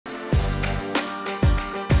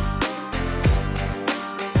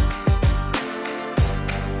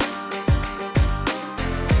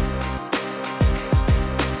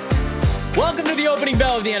Opening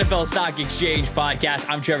bell of the NFL Stock Exchange podcast.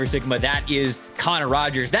 I'm Trevor Sikkema. That is Connor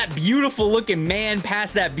Rogers. That beautiful looking man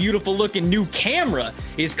past that beautiful looking new camera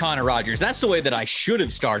is Connor Rogers. That's the way that I should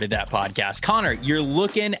have started that podcast. Connor, you're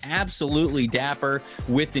looking absolutely dapper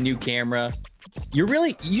with the new camera. You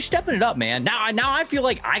stepping it up, man. Now I feel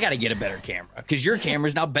like I got to get a better camera because your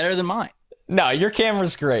camera's now better than mine. No, your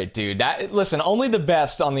camera's great, dude. Listen, only the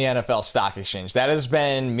best on the NFL Stock Exchange. That has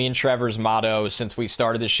been me and Trevor's motto since we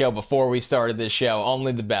started the show, before we started this show.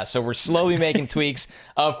 Only the best. So we're slowly making tweaks,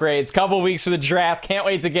 upgrades. Couple weeks for the draft. Can't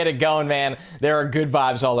wait to get it going, man. There are good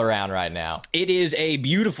vibes all around right now. It is a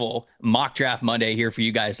beautiful mock draft Monday here for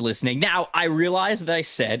you guys listening. Now, I realize that I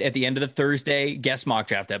said at the end of the Thursday guest mock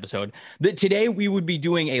draft episode that today we would be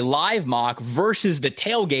doing a live mock versus the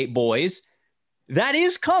Tailgate Boys. That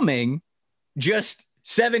is coming. Just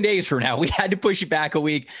 7 days from now. We had to push it back a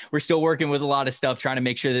week. We're still working with a lot of stuff, trying to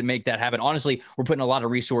make sure that make that happen. Honestly, we're putting a lot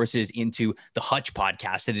of resources into the Hutch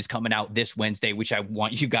podcast that is coming out this Wednesday, which I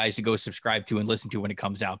want you guys to go subscribe to and listen to when it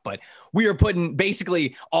comes out. But we are putting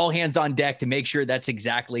basically all hands on deck to make sure that's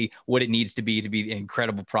exactly what it needs to be the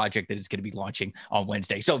incredible project that is going to be launching on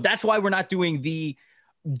Wednesday. So that's why we're not doing the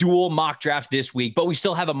dual mock draft this week, but we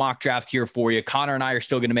still have a mock draft here for you. Connor and I are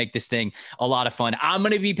still going to make this thing a lot of fun. I'm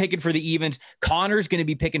going to be picking for the evens. Connor's going to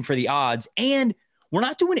be picking for the odds, and we're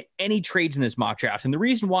not doing any trades in this mock draft. And the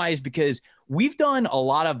reason why is because we've done a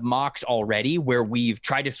lot of mocks already where we've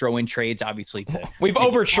tried to throw in trades, obviously. We've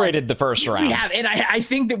overtraded the first round. We have, and I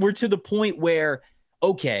think that we're to the point where,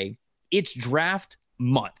 okay, it's draft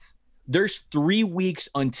month. There's 3 weeks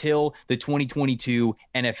until the 2022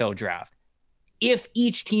 NFL draft. If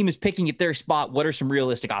each team is picking at their spot, what are some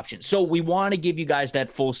realistic options? So we want to give you guys that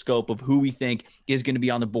full scope of who we think is going to be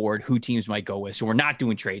on the board, who teams might go with. So we're not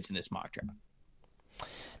doing trades in this mock draft.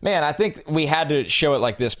 Man, I think we had to show it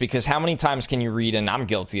like this because how many times can you read, and I'm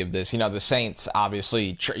guilty of this, the Saints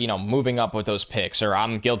obviously, moving up with those picks, or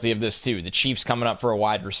I'm guilty of this too, the Chiefs coming up for a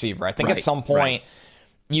wide receiver. I think at some point,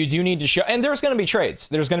 you do need to show, and there's going to be trades.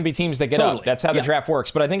 There's going to be teams that get up. That's how the draft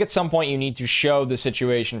works. But I think at some point you need to show the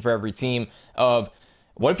situation for every team of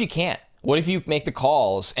what if you can't? What if you make the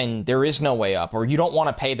calls and there is no way up, or you don't want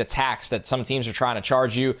to pay the tax that some teams are trying to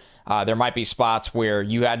charge you? There might be spots where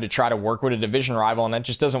you had to try to work with a division rival, and that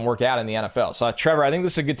just doesn't work out in the NFL. So, Trevor, I think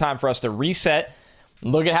this is a good time for us to reset,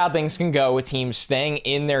 look at how things can go with teams staying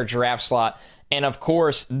in their draft slot. And, of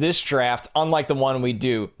course, this draft, unlike the one we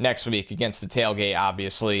do next week against the Tailgate,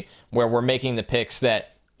 obviously, where we're making the picks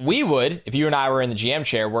that we would, if you and I were in the GM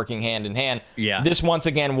chair working hand in hand, this once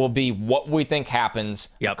again will be what we think happens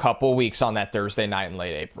a couple weeks on that Thursday night in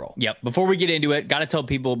late April. Before we get into it, got to tell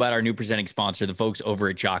people about our new presenting sponsor, the folks over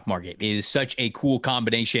at Jock Market. It is such a cool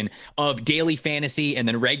combination of daily fantasy and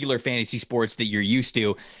then regular fantasy sports that you're used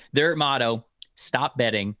to. Their motto, stop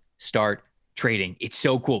betting, start trading. It's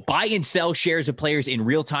so cool. Buy and sell shares of players in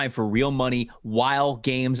real time for real money while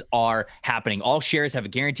games are happening. All shares have a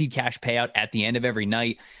guaranteed cash payout at the end of every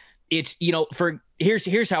night. It's,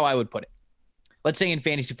 here's how I would put it. Let's say in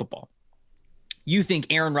fantasy football, you think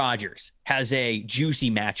Aaron Rodgers has a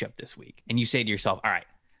juicy matchup this week, and you say to yourself, all right,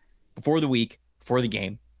 before the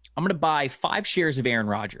game, I'm going to buy 5 shares of Aaron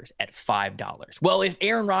Rodgers at $5. Well, if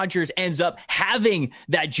Aaron Rodgers ends up having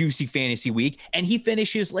that juicy fantasy week and he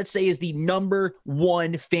finishes, let's say, as the number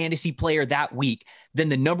 1 fantasy player that week, then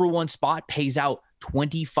the number 1 spot pays out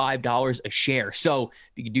 $25 a share. So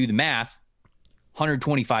if you can do the math,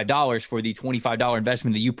 $125 for the $25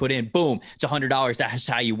 investment that you put in. Boom, it's $100. That's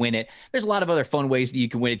how you win it. There's a lot of other fun ways that you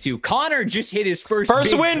can win it too. Connor just hit his first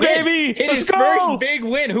big win, baby. Let's go. First big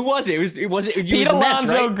win. Who was it? It was Pete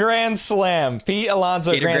Alonso Grand Slam. Pete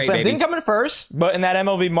Alonso Grand Slam. Didn't come in first, but in that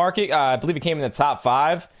MLB market, I believe it came in the top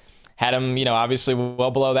 5. Had him, obviously well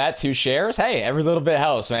below that, 2 shares. Hey, every little bit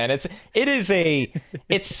helps, man. It's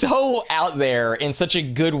so out there in such a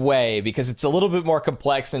good way because it's a little bit more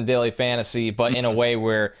complex than daily fantasy, but in a way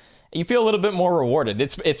where you feel a little bit more rewarded.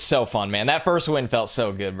 It's so fun, man. That first win felt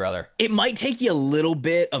so good, brother. It might take you a little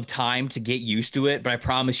bit of time to get used to it, but I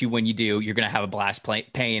promise you when you do, you're going to have a blast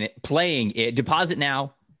playing it. Deposit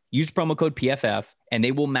now. Use promo code PFF, and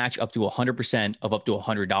they will match up to 100% of up to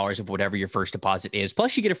 $100 of whatever your first deposit is.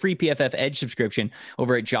 Plus, you get a free PFF Edge subscription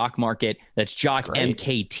over at Jock Market. That's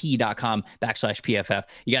jockmkt.com/PFF.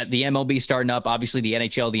 You got the MLB starting up. Obviously, the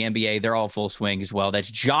NHL, the NBA, they're all full swing as well.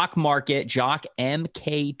 That's Jock Market,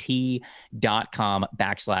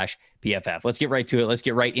 jockmkt.com/PFF. Let's get right to it. Let's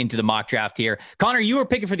get right into the mock draft here. Connor, you are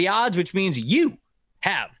picking for the odds, which means you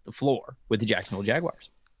have the floor with the Jacksonville Jaguars.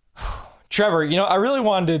 Trevor, I really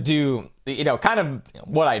wanted to do, kind of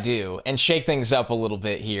what I do and shake things up a little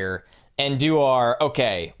bit here and do our,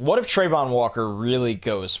 okay, what if Trayvon Walker really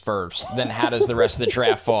goes first? Then how does the rest of the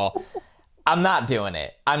draft fall? I'm not doing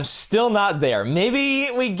it. I'm still not there.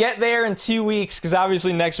 Maybe we get there in 2 weeks, because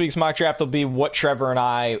obviously next week's mock draft will be what Trevor and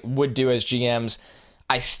I would do as GMs.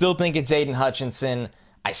 I still think it's Aiden Hutchinson.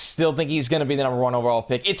 I still think he's going to be the number 1 overall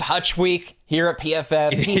pick. It's Hutch week here at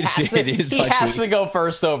PFF. He has to go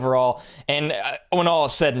first overall. And when all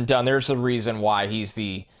is said and done, there's a reason why he's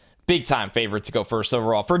the big-time favorite to go first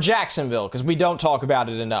overall for Jacksonville, because we don't talk about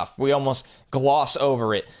it enough. We almost gloss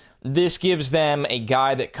over it. This gives them a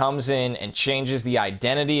guy that comes in and changes the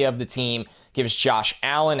identity of the team, gives Josh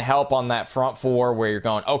Allen help on that front four where you're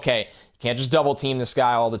going, okay, you can't just double team this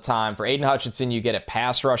guy all the time. For Aiden Hutchinson, you get a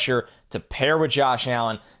pass rusher to pair with Josh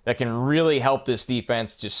Allen that can really help this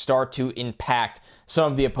defense to start to impact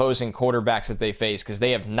some of the opposing quarterbacks that they face, because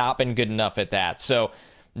they have not been good enough at that. So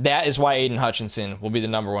that is why Aiden Hutchinson will be the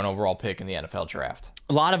number 1 overall pick in the NFL draft.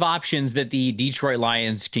 A lot of options that the Detroit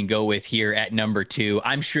Lions can go with here at number 2.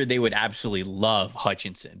 I'm sure they would absolutely love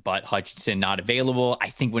Hutchinson, but Hutchinson not available. I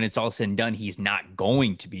think when it's all said and done, he's not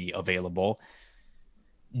going to be available.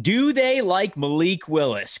 Do they like Malik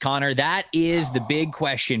Willis, Connor? That is the big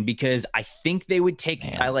question, because I think they would take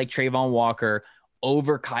a guy like Trayvon Walker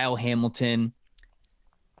over Kyle Hamilton.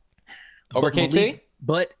 Over KT?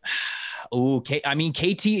 Okay. I mean,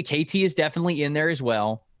 KT is definitely in there as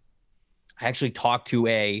well. I actually talked to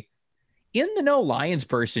a in the know Lions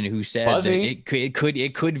person who said that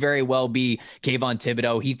it could very well be Kayvon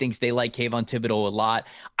Thibodeau. He thinks they like Kayvon Thibodeau a lot.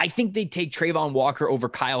 I think they'd take Trayvon Walker over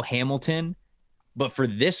Kyle Hamilton, but for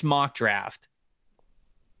this mock draft,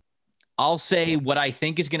 I'll say what I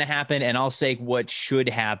think is going to happen, and I'll say what should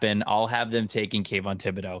happen. I'll have them taking Kayvon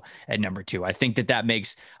Thibodeau at number 2. I think that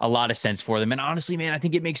makes a lot of sense for them. And honestly, man, I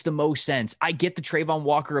think it makes the most sense. I get the Trayvon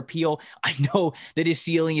Walker appeal. I know that his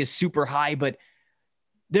ceiling is super high, but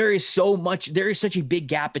there is such a big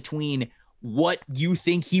gap between what you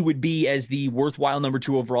think he would be as the worthwhile number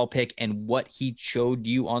 2 overall pick and what he showed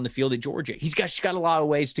you on the field at Georgia. He's got a lot of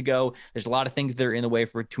ways to go. There's a lot of things that are in the way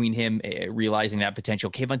between him realizing that potential.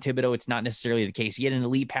 Kayvon Thibodeau, it's not necessarily the case. He had an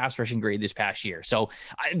elite pass rushing grade this past year. So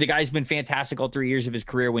the guy's been fantastic all 3 years of his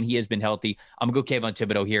career when he has been healthy. I'm going to go Kayvon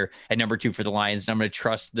Thibodeau here at number 2 for the Lions. And I'm going to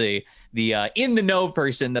trust the in the know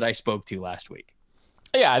person that I spoke to last week.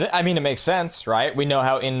 Yeah, I mean, it makes sense, right? We know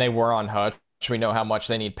how in they were on Hutch. We know how much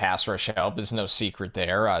they need pass rush help. There's no secret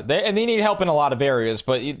there. They need help in a lot of areas,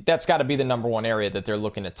 but that's got to be the number 1 area that they're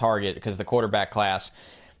looking to target, because the quarterback class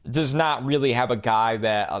does not really have a guy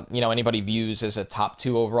that anybody views as a top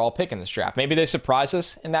 2 overall pick in this draft. Maybe they surprise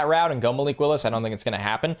us in that route and go Malik Willis. I don't think it's going to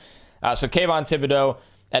happen. So Kayvon Thibodeau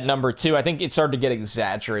at number 2. I think it started to get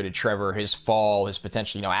exaggerated, Trevor, his fall, his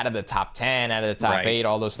potential, out of the top 10, out of the top 8,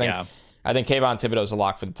 all those things. Yeah. I think Kayvon Thibodeau is a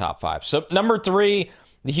lock for the top 5. So number 3,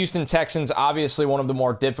 the Houston Texans, obviously one of the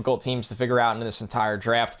more difficult teams to figure out in this entire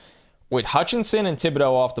draft. With Hutchinson and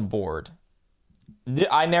Thibodeau off the board,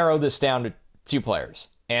 I narrowed this down to 2 players,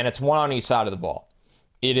 and it's one on each side of the ball.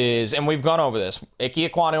 It is, and we've gone over this, Ike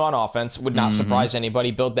Ekwonu on offense, would not surprise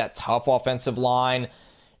anybody. Build that tough offensive line.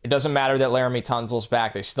 It doesn't matter that Laramie Tunsil's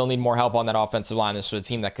back. They still need more help on that offensive line. This was a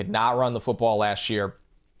team that could not run the football last year.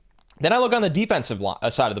 Then I look on the defensive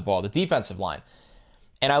side of the ball, the defensive line.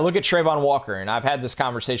 And I look at Trayvon Walker, and I've had this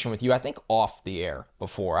conversation with you, I think, off the air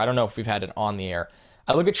before. I don't know if we've had it on the air.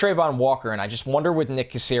 I look at Trayvon Walker, and I just wonder with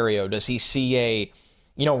Nick Caserio, does he see a,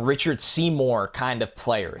 Richard Seymour kind of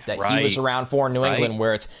player that he was around for in New England,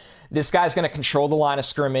 where it's, this guy's going to control the line of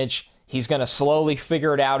scrimmage. He's going to slowly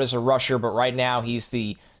figure it out as a rusher, but right now he's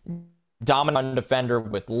the dominant defender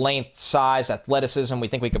with length, size, athleticism. We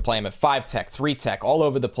think we could play him at 5-tech, 3-tech, all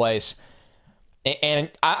over the place.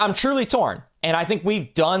 And I'm truly torn. And I think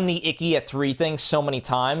we've done the Icky at 3 thing so many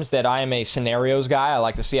times that I am a scenarios guy. I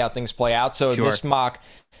like to see how things play out. So this mock,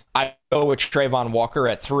 I go with Trayvon Walker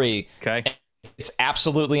at 3. Okay. It's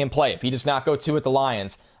absolutely in play. If he does not go 2 with the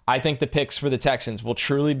Lions, I think the picks for the Texans will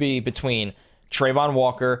truly be between Trayvon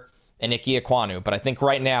Walker and Ike Ekwonu. But I think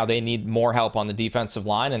right now they need more help on the defensive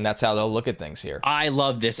line, and that's how they'll look at things here. I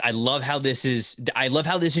love this. I love how this is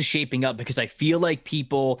shaping up, because I feel like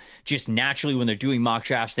people just naturally, when they're doing mock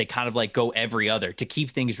drafts, they kind of like go every other to keep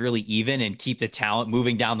things really even and keep the talent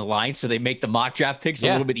moving down the line. So they make the mock draft picks a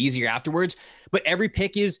little bit easier afterwards. But every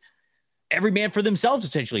pick is every man for themselves,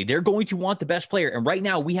 essentially. They're going to want the best player. And right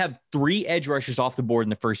now we have 3 edge rushers off the board in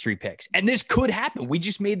the first 3 picks. And this could happen. We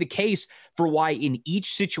just made the case for why in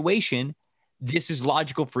each situation, this is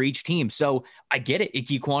logical for each team. So I get it. Ike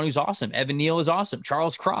Ekwonu's awesome. Evan Neal is awesome.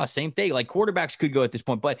 Charles Cross, same thing. Quarterbacks could go at this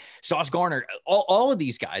point. But Sauce Gardner, all of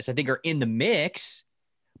these guys, I think, are in the mix.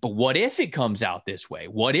 But what if it comes out this way?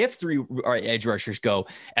 What if 3 edge rushers go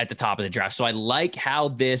at the top of the draft? So I like how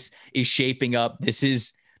this is shaping up. This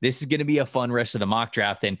is going to be a fun rest of the mock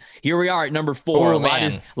draft. And here we are at number 4. Ooh,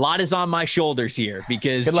 a lot is on my shoulders here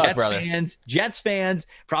because Jets fans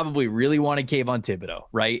probably really wanted Kayvon Thibodeau,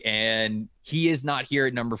 right? And he is not here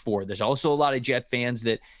at number 4. There's also a lot of Jet fans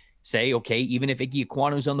that say, okay, even if Ike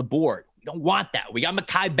Ekwuanu's on the board, we don't want that. We got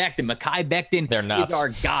Mekhi Becton. Mekhi Becton is our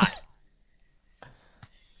guy.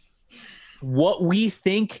 What we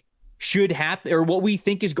think should happen, or what we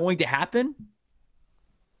think is going to happen,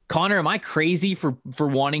 Connor, am I crazy for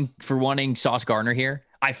wanting Sauce Gardner here?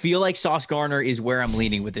 I feel like Sauce Gardner is where I'm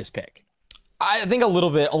leaning with this pick. I think a little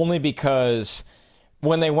bit, only because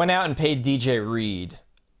when they went out and paid DJ Reed,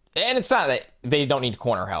 and it's not that they don't need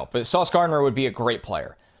corner help, but Sauce Gardner would be a great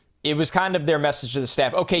player. It was kind of their message to the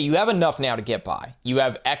staff. Okay, you have enough now to get by. You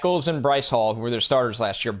have Echols and Bryce Hall, who were their starters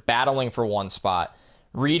last year, battling for one spot.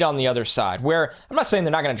 Reed on the other side, where I'm not saying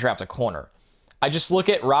they're not going to draft a corner. I just look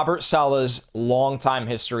at Robert Saleh's longtime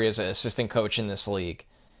history as an assistant coach in this league,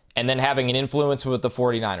 and then having an influence with what the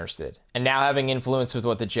 49ers did, and now having influence with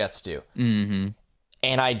what the Jets do. Mm-hmm.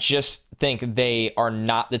 And I just think they are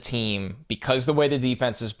not the team, because the way the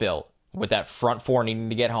defense is built, with that front 4 needing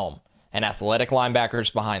to get home, and athletic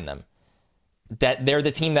linebackers behind them, that they're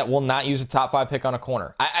the team that will not use a top 5 pick on a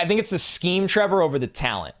corner. I think it's the scheme, Trevor, over the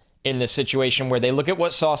talent in this situation, where they look at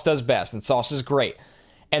what Sauce does best, and Sauce is great,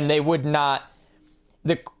 and they would not...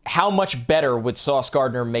 how much better would Sauce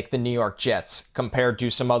Gardner make the New York Jets compared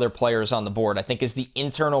to some other players on the board, I think is the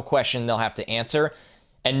internal question they'll have to answer.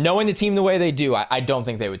 And knowing the team the way they do, I don't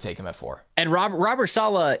think they would take him at 4. And Robert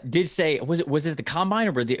Saleh did say, was it at the combine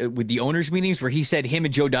or with the owners' meetings, where he said him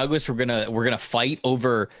and Joe Douglas were gonna fight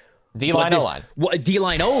over D-line, O-line.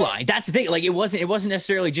 D-line, O-line. That's the thing. Like, it wasn't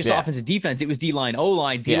necessarily just offensive defense. It was D-line,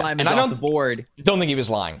 O-line. D-line was off the board. Don't think he was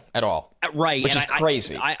lying at all. Right. Which is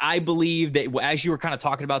crazy. I believe that as you were kind of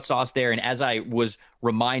talking about Sauce there, and as I was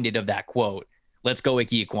reminded of that quote, let's go Ike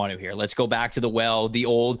Ekwonu here. Let's go back to the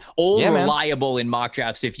old reliable in mock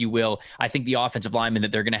drafts, if you will. I think the offensive lineman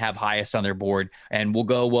that they're going to have highest on their board, and we'll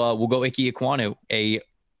go Ike Ekwonu, a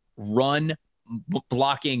run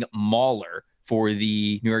blocking mauler for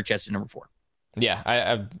the New York Jets at number 4.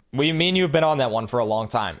 Yeah, me and you have been on that one for a long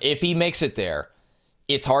time. If he makes it there,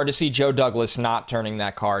 it's hard to see Joe Douglas not turning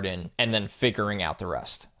that card in and then figuring out the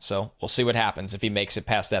rest. So we'll see what happens if he makes it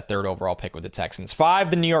past that 3rd overall pick with the Texans.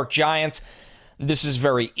 5, the New York Giants. This is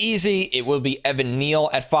very easy. It will be Evan Neal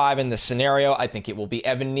at 5 in this scenario. I think it will be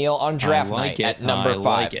Evan Neal on draft night at number 5.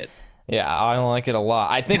 Like it. Yeah, I like it a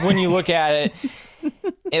lot. I think when you look at it,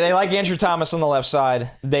 they like Andrew Thomas on the left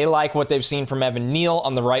side. They like what they've seen from Evan Neal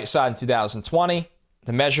on the right side in 2020.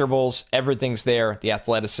 The measurables, everything's there. The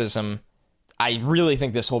athleticism. I really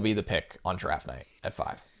think this will be the pick on draft night at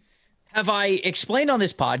 5. Have I explained on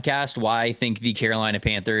this podcast why I think the Carolina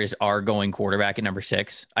Panthers are going quarterback at number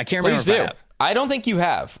 6? I can't remember. Please do. I don't think you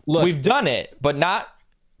have. Look, we've done it, but not.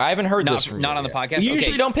 I haven't heard this from not you on yet. the podcast. You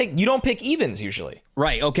usually don't pick. You don't pick evens usually.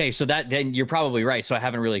 Right. Okay. So then you're probably right. So I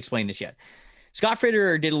haven't really explained this yet. Scott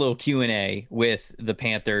Fitterer did a little Q&A with the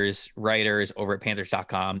Panthers writers over at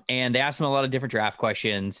Panthers.com, and they asked him a lot of different draft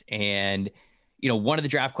questions. And, one of the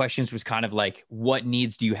draft questions was kind of like, what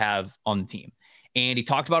needs do you have on the team? And he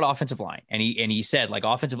talked about offensive line, and he said, like,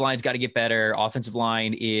 offensive line's got to get better. Offensive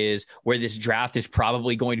line is where this draft is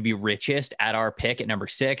probably going to be richest at our pick at number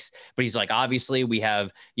 6. But he's like, obviously we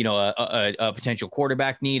have, a potential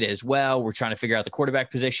quarterback need as well. We're trying to figure out the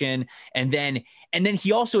quarterback position. And then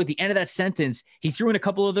he also, at the end of that sentence, he threw in a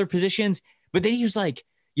couple other positions, but then he was like,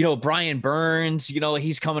 Brian Burns,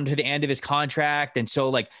 he's coming to the end of his contract. And so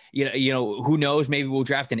like, who knows, maybe we'll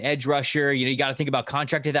draft an edge rusher. You got to think about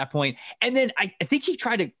contract at that point. And then I think he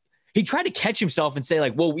tried to catch himself and say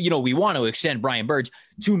like, well, we want to extend Brian Burns.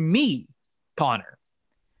 To me, Connor,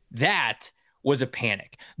 that was a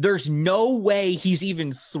panic. There's no way he's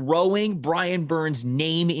even throwing Brian Burns'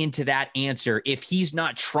 name into that answer if he's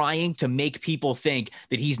not trying to make people think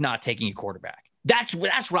that he's not taking a quarterback. That's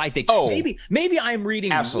what I think. Oh, maybe I'm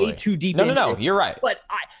reading way too deep. No, you're right. But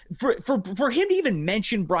for him to even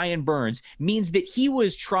mention Brian Burns means that he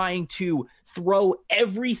was trying to throw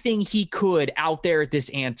everything he could out there at this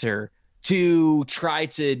answer to try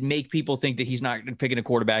to make people think that he's not picking a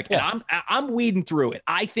quarterback. Yeah. And I'm weeding through it.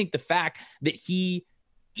 I think the fact that he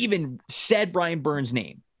even said Brian Burns'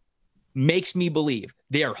 name makes me believe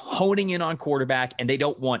they are honing in on quarterback, and they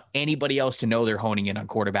don't want anybody else to know they're honing in on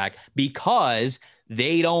quarterback because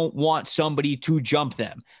they don't want somebody to jump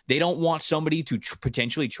them. They don't want somebody to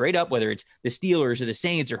potentially trade up, whether it's the Steelers or the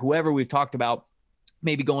Saints or whoever we've talked about,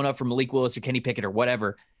 maybe going up from Malik Willis or Kenny Pickett or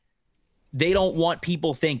whatever. they don't want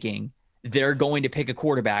people thinking they're going to pick a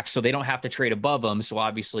quarterback so they don't have to trade above them. So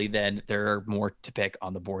obviously then there are more to pick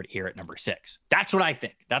on the board here at number 6. That's what I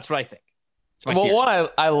think. Well, one,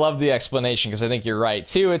 I love the explanation because I think you're right.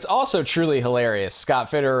 Two, it's also truly hilarious.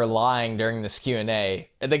 Scott Fitterer lying during this Q&A.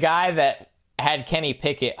 The guy that had Kenny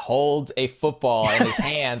Pickett hold a football in his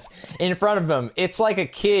hands in front of him. It's like a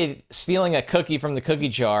kid stealing a cookie from the cookie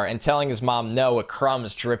jar and telling his mom no with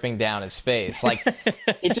crumbs dripping down his face. Like,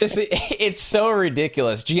 it's so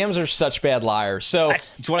ridiculous. GMs are such bad liars. So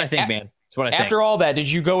it's what I think, man. It's what I think. After all that, did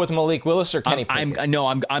you go with Malik Willis or Kenny Pickett?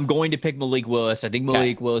 I'm going to pick Malik Willis. I think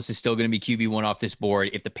Malik Willis is still going to be QB1 off this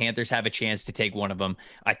board. If the Panthers have a chance to take one of them,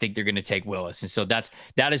 I think they're going to take Willis. And so that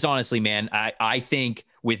is honestly, man, I think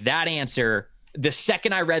with that answer, the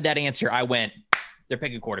second I read that answer, I went, they're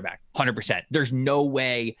picking quarterback, 100%. There's no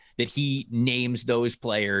way that he names those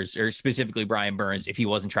players, or specifically Brian Burns, if he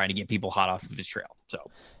wasn't trying to get people hot off of his trail. So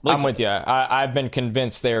I'm with you. I've been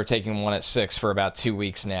convinced they're taking one at 6 for about 2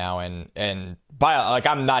 weeks now, and by like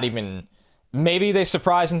I'm not even. Maybe they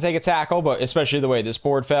surprise and take a tackle, but especially the way this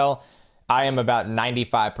board fell, I am about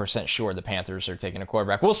 95% sure the Panthers are taking a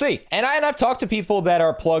quarterback. We'll see. And I've talked to people that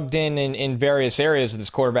are plugged in various areas of this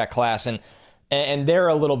quarterback class, and they're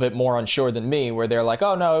a little bit more unsure than me, where they're like,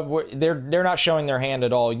 oh, no, they're not showing their hand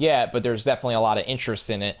at all yet, but there's definitely a lot of interest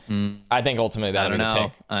in it. I think ultimately that'll be the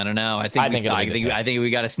pick. I don't know. I think we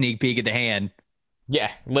got a sneak peek at the hand. Yeah,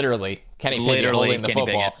 literally. Kenny Pickett holding the football.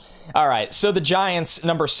 Pickett. All right, so the Giants,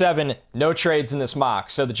 number 7, no trades in this mock.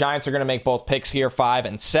 So the Giants are going to make both picks here, 5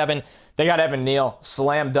 and 7. They got Evan Neal,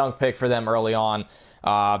 slam dunk pick for them early on.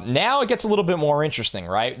 Now it gets a little bit more interesting,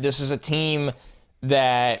 right? This is a team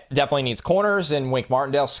that definitely needs corners in Wink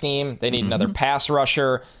Martindale's scheme. They need another pass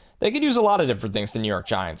rusher. They could use a lot of different things, the New York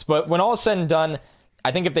Giants. But when all is said and done,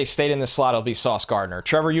 I think if they stayed in this slot, it'll be Sauce Gardner.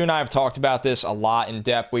 Trevor, you and I have talked about this a lot in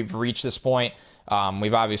depth. We've reached this point.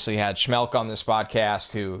 We've obviously had Schmelk on this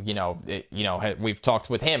podcast who, we've talked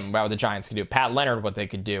with him about what the Giants could do. Pat Leonard, what they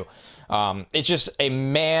could do. It's just a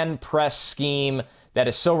man press scheme that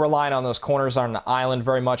is so reliant on those corners on the island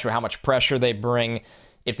very much, or how much pressure they bring.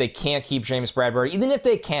 If they can't keep James Bradbury, even if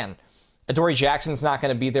they can, Adoree Jackson's not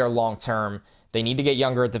going to be there long term. They need to get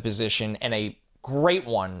younger at the position, and a great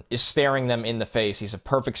one is staring them in the face. He's a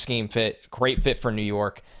perfect scheme fit, great fit for New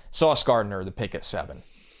York. Sauce Gardner, the pick at 7.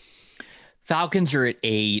 Falcons are at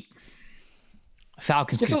 8.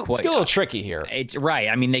 Falcons it's a little tricky here. It's right.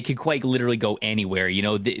 I mean, they could quite literally go anywhere.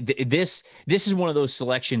 This is one of those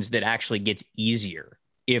selections that actually gets easier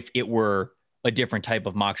if it were a different type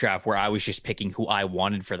of mock draft where I was just picking who I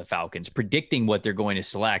wanted for the Falcons. Predicting what they're going to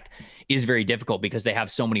select is very difficult because they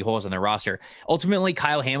have so many holes on their roster. Ultimately,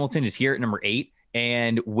 Kyle Hamilton is here at number 8.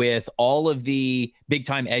 And with all of the big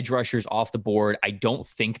time edge rushers off the board, I don't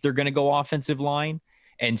think they're going to go offensive line.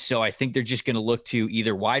 And so I think they're just going to look to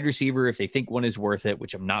either wide receiver if they think one is worth it,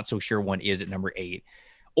 which I'm not so sure one is at number 8,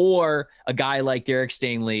 or a guy like Derek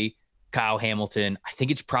Stingley, Kyle Hamilton. I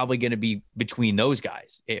think it's probably going to be between those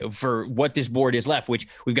guys for what this board is left, which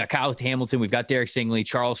we've got Kyle Hamilton, we've got Derek Stingley,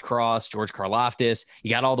 Charles Cross, George Karlaftis.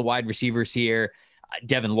 You got all the wide receivers here,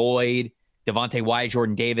 Devin Lloyd, Devontae Wyatt,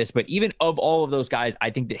 Jordan Davis. But even of all of those guys,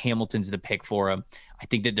 I think that Hamilton's the pick for him. I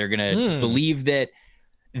think that they're going to believe that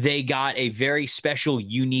they got a very special,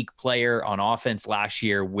 unique player on offense last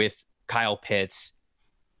year with Kyle Pitts.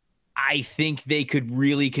 I think they could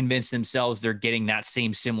really convince themselves they're getting that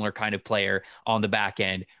same similar kind of player on the back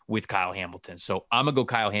end with Kyle Hamilton. So I'm going to go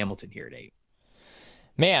Kyle Hamilton here at 8.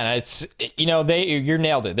 Man, it's, you're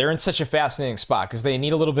nailed it. They're in such a fascinating spot because they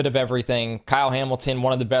need a little bit of everything. Kyle Hamilton,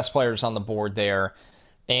 one of the best players on the board there.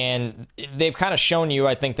 And they've kind of shown you,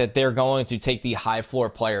 I think, that they're going to take the high floor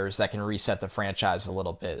players that can reset the franchise a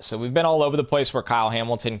little bit. So we've been all over the place where Kyle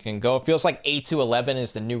Hamilton can go. It feels like 8 to 11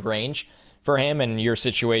 is the new range for him, and your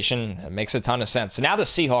situation. It makes a ton of sense. So now the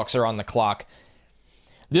Seahawks are on the clock.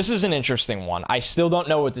 This is an interesting one. I still don't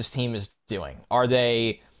know what this team is doing. Are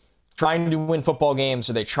they trying to win football games?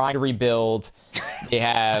 Are they trying to rebuild? They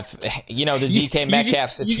have, the DK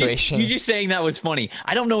Metcalf situation. You just saying that was funny.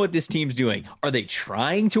 I don't know what this team's doing. Are they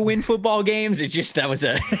trying to win football games? It's just, that was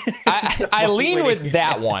I lean with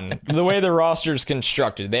that one, the way the roster is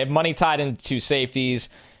constructed. They have money tied into 2 safeties.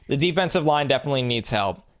 The defensive line definitely needs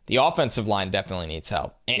help. The offensive line definitely needs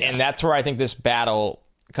help. And that's where I think this battle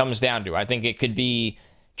comes down to. I think it could be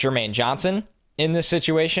Jermaine Johnson in this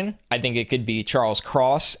situation. I think it could be Charles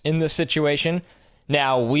Cross in this situation.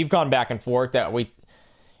 Now, we've gone back and forth that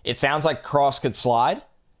it sounds like Cross could slide,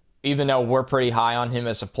 even though we're pretty high on him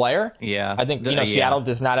as a player. Yeah. I think, Seattle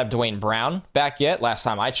does not have Dwayne Brown back yet. Last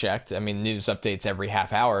time I checked, I mean, news updates every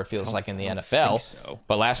half hour, it feels like in the NFL. So.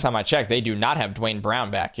 But last time I checked, they do not have Dwayne Brown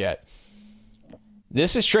back yet.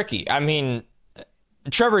 This is tricky. I mean,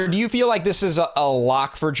 Trevor, do you feel like this is a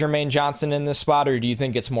lock for Jermaine Johnson in this spot, or do you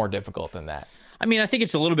think it's more difficult than that? I mean, I think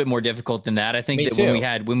it's a little bit more difficult than that. I think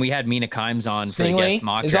that when we had Mina Kimes on for the guest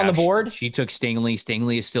mock is draft, on the board. She took Stingley.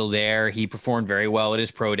 Stingley is still there. He performed very well at his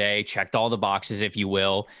pro day, checked all the boxes, if you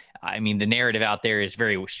will. I mean, the narrative out there is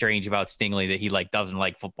very strange about Stingley that he doesn't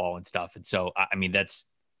like football and stuff. And so, I mean,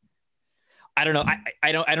 I don't know.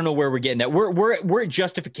 I don't know where we're getting that. We're at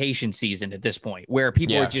justification season at this point, where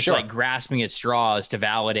people are just grasping at straws to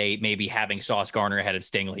validate maybe having Sauce Gardner ahead of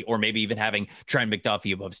Stingley, or maybe even having Trent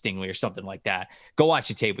McDuffie above Stingley or something like that. Go watch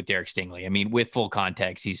the tape with Derek Stingley. I mean, with full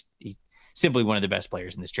context, he's simply one of the best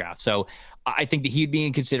players in this draft. So I think that he'd be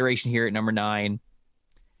in consideration here at number 9.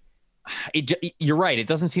 You're right. It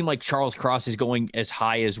doesn't seem like Charles Cross is going as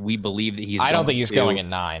high as we believe that he's. I don't think he's going at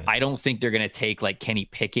 9. I don't think they're going to take Kenny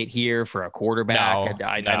Pickett here for a quarterback. No,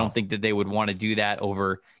 I don't think that they would want to do that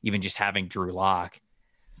over even just having Drew Lock.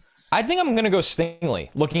 I think I'm going to go Stingley,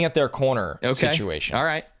 looking at their corner situation. All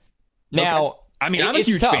right. Now, I mean, I'm a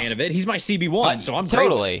huge fan of it. He's my CB1, so I'm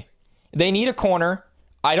totally. They need a corner.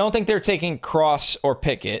 I don't think they're taking Cross or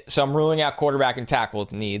Pickett, so I'm ruling out quarterback and tackle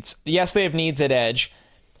needs. Yes, they have needs at edge,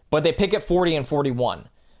 but they pick at 40 and 41.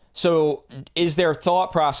 So is their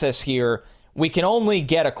thought process here, we can only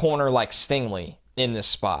get a corner like Stingley in this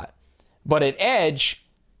spot. But at edge,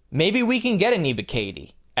 maybe we can get a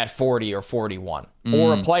Katie at 40 or 41.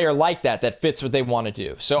 Or a player like that fits what they want to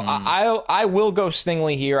do. So I will go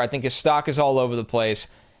Stingley here. I think his stock is all over the place.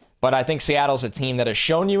 But I think Seattle's a team that has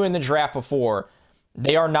shown you in the draft before,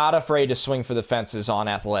 they are not afraid to swing for the fences on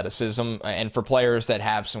athleticism and for players that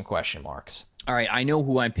have some question marks. All right, I know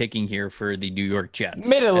who I'm picking here for the New York Jets.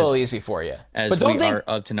 Made it a little easy for you. But don't we are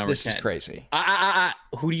up to number 10. This is crazy.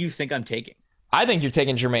 Who do you think I'm taking? I think you're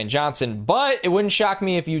taking Jermaine Johnson, but it wouldn't shock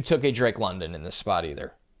me if you took a Drake London in this spot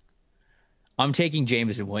either. I'm taking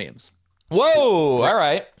Jameson Williams. Whoa, all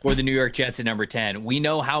right. For the New York Jets at number 10. We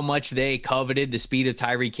know how much they coveted the speed of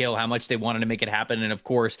Tyreek Hill, how much they wanted to make it happen. And of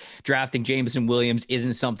course, drafting Jameson Williams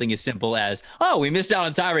isn't something as simple as, oh, we missed out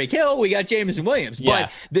on Tyreek Hill, we got Jameson Williams. Yeah.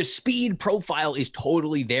 But the speed profile is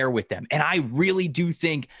totally there with them. And I really do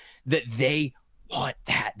think that they want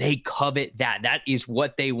that. They covet that. That is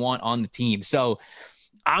what they want on the team. So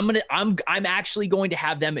I'm actually going to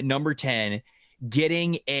have them at number 10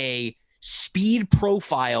 getting a speed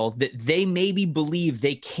profile that they maybe believe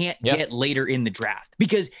they can't get later in the draft.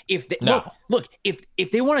 Because if they look,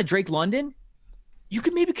 if they want a Drake London, you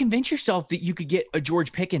could maybe convince yourself that you could get a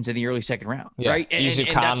George Pickens in the early second round, right? And there's a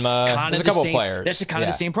couple players. That's kind of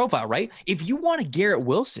the same profile, right? If you want a Garrett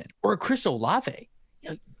Wilson or a Chris Olave,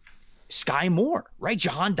 Sky Moore, right?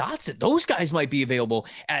 Jahan Dotson, those guys might be available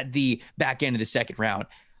at the back end of the second round.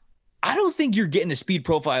 I don't think you're getting a speed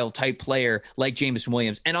profile type player like Jameson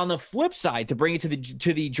Williams. And on the flip side, to bring it to the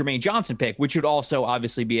Jermaine Johnson pick, which would also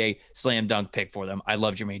obviously be a slam dunk pick for them. I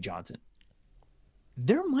love Jermaine Johnson.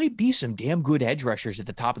 There might be some damn good edge rushers at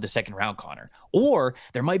the top of the second round, Connor. Or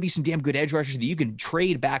there might be some damn good edge rushers that you can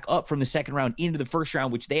trade back up from the second round into the first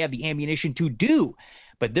round, which they have the ammunition to do.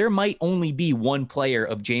 But there might only be one player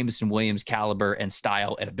of Jameson Williams' caliber and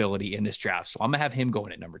style and ability in this draft. So I'm going to have him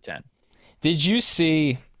going at number 10. Did you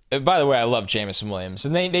see... By the way, I love Jameson Williams,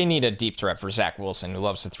 and they need a deep threat for Zach Wilson, who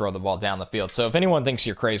loves to throw the ball down the field. So if anyone thinks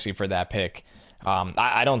you're crazy for that pick,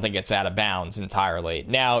 I don't think it's out of bounds entirely.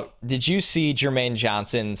 Now, did you see Jermaine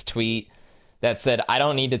Johnson's tweet that said, I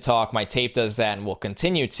don't need to talk, my tape does that and will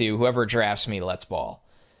continue to, whoever drafts me, let's ball.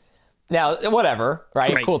 Now, whatever,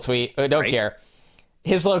 right? Great. Cool tweet, don't care.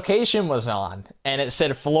 His location was on, and it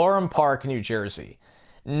said Florham Park, New Jersey.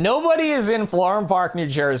 Nobody is in Florham Park, New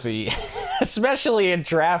Jersey, especially in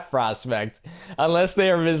draft prospect, unless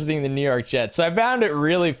they are visiting the New York Jets. So I found it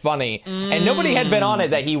really funny. And nobody had been on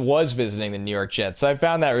it that he was visiting the New York Jets. So I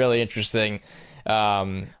found that really interesting. Look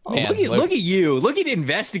at you. Look at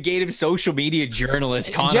investigative social media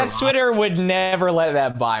journalist Connor. Jets Twitter would never let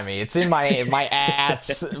that by me. It's in my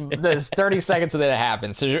ads. There's 30 seconds that it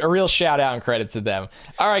happens. So a real shout out and credit to them.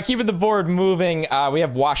 All right, keeping the board moving. We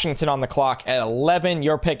have Washington on the clock at 11.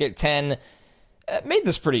 Your pick at 10. Made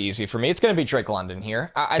this pretty easy for me. It's going to be Drake London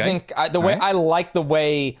here. I think I like the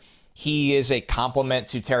way he is a complement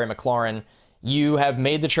to Terry McLaurin. You have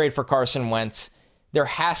made the trade for Carson Wentz. There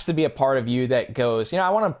has to be a part of you that goes, I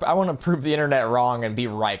want to prove the internet wrong and be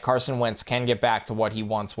right. Carson Wentz can get back to what he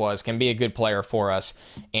once was, can be a good player for us,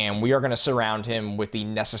 and we are going to surround him with the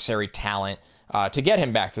necessary talent to get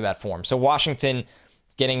him back to that form. So Washington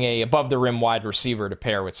getting a above-the-rim wide receiver to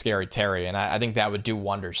pair with Scary Terry, and I think that would do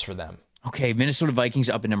wonders for them. Okay, Minnesota Vikings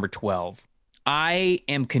up at number 12. I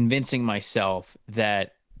am convincing myself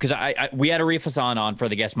that because we had Arif Hassan on for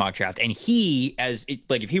the guest mock draft, and he,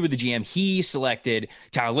 if he were the GM, he selected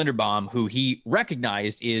Tyler Linderbaum, who he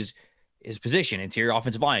recognized is his position, interior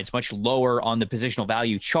offensive line. It's much lower on the positional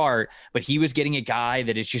value chart, but he was getting a guy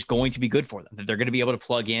that is just going to be good for them, that they're going to be able to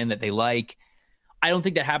plug in, that they like. I don't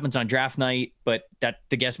think that happens on draft night, but that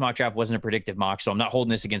the guest mock draft wasn't a predictive mock, so I'm not holding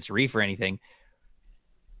this against Arif or anything.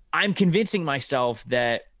 I'm convincing myself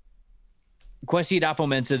that Kwesi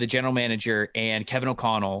Adofo-Mensah, the general manager, and Kevin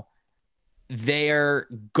O'Connell, they're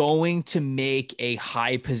going to make a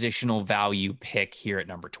high positional value pick here at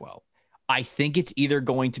number 12. I think it's either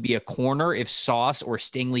going to be a corner if Sauce or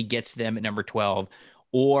Stingley gets them at number 12,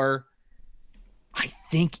 or I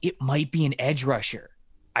think it might be an edge rusher.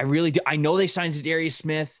 I really do. I know they signed Zadarius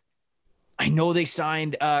Smith. I know they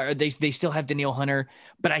signed, they still have Danielle Hunter,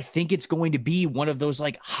 but I think it's going to be one of those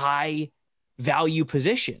like high value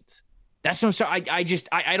positions. That's no.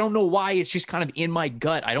 I don't know why. It's just kind of in my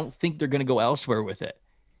gut. I don't think they're going to go elsewhere with it.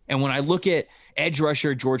 And when I look at edge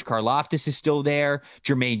rusher, George Karlaftis is still there.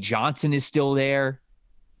 Jermaine Johnson is still there.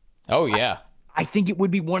 Oh, yeah. I think it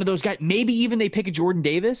would be one of those guys. Maybe even they pick a Jordan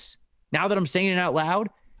Davis. Now that I'm saying it out loud.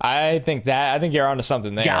 I think you're onto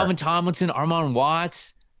something there. Dalvin Tomlinson, Armon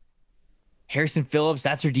Watts, Harrison Phillips.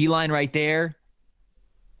 That's their D-line right there.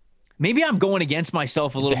 Maybe I'm going against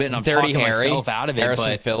myself a little bit and I'm Dirty talking Harry, myself out of it.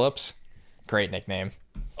 Harrison Phillips. Great nickname.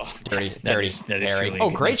 Oh, Dirty Harry. Oh,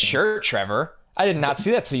 great shirt, Trevor. I did not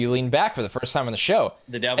see that till you leaned back for the first time on the show.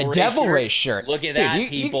 The Devil Race shirt. Look at that,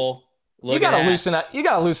 people. You gotta loosen up. You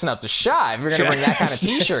gotta loosen up the shot if you're gonna bring that kind of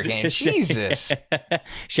t-shirt game. Jesus.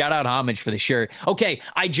 Shout out Homage for the shirt. Okay,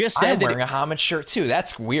 I just said I'm wearing a Homage shirt too.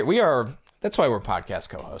 That's weird. That's why we're podcast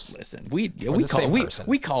co-hosts. Listen,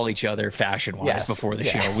 we call each other fashion-wise before the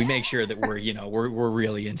show. We make sure that we're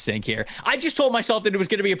really in sync here. I just told myself that it was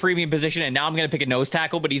going to be a premium position, and now I'm going to pick a nose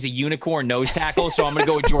tackle, but he's a unicorn nose tackle, so I'm going to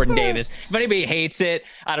go with Jordan Davis. If anybody hates it,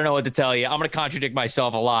 I don't know what to tell you. I'm going to contradict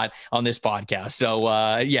myself a lot on this podcast. So,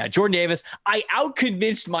 Jordan Davis. I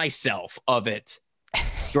out-convinced myself of it.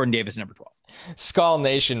 Jordan Davis, number 12. Skull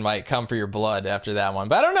Nation might come for your blood after that one,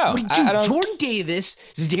 but I don't know. Wait, dude, Jordan Davis,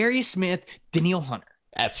 Zadarius Smith, Danielle Hunter.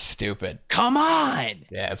 That's stupid. Come on.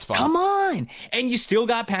 Yeah, it's fun. Come on. And you still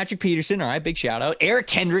got Patrick Peterson. All right, big shout out. Eric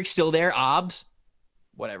Kendrick's still there. Obs.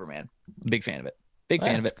 Whatever, man. Big fan of it.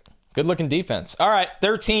 Fan of it. Good looking defense. All right,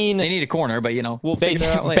 13. They need a corner, but we'll figure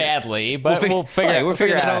it out later. Badly, but we'll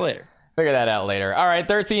figure that out later. Figure that out later. All right,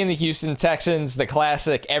 13, the Houston Texans, the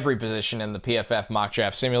classic, every position in the PFF mock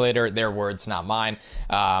draft simulator. Their words, not mine.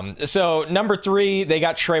 So number 3, they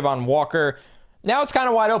got Trayvon Walker. Now it's kind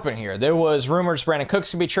of wide open here. There was rumors Brandon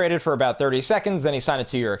Cooks could be traded for about 30 seconds, then he signed a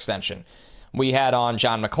 2-year extension. We had on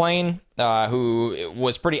John McClain, who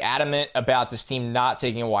was pretty adamant about this team not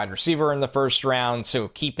taking a wide receiver in the first round. So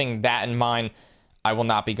keeping that in mind, I will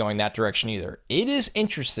not be going that direction either. It is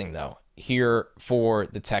interesting, though, here for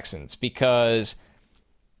the Texans, because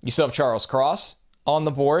you still have Charles Cross on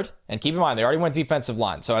the board, and keep in mind they already went defensive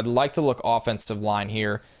line, so I'd like to look offensive line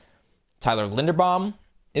here. Tyler Linderbaum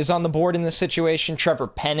is on the board in this situation. Trevor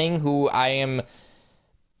Penning, who I am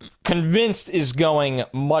convinced is going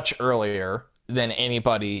much earlier than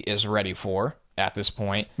anybody is ready for at this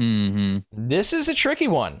point. This is a tricky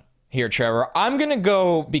one here, Trevor. I'm going to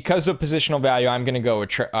go, because of positional value, I'm going to go with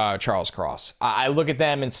Charles Cross. I look at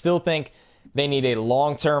them and still think they need a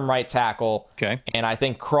long-term right tackle. Okay. And I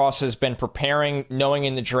think Cross has been preparing, knowing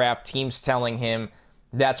in the draft, teams telling him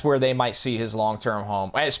that's where they might see his long-term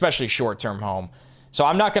home, especially short-term home. So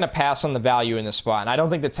I'm not going to pass on the value in this spot. And I don't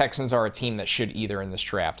think the Texans are a team that should either in this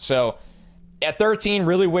draft. So at 13,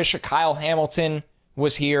 really wish Kyle Hamilton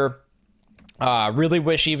was here. Really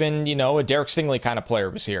wish even, a Derek Stingley kind of player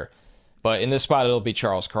was here. But in this spot, it'll be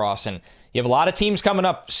Charles Cross. And you have a lot of teams coming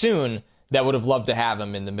up soon that would have loved to have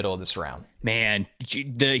him in the middle of this round. Man,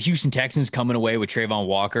 the Houston Texans coming away with Trayvon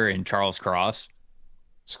Walker and Charles Cross.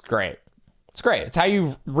 It's great. It's great. It's how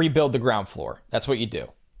you rebuild the ground floor. That's what you do.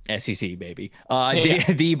 SEC, baby.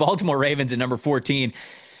 The Baltimore Ravens at number 14.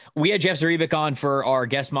 We had Jeff Zaribik on for our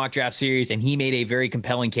guest mock draft series, and he made a very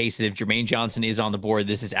compelling case that if Jermaine Johnson is on the board,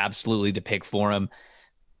 this is absolutely the pick for him.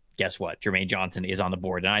 Guess what? Jermaine Johnson is on the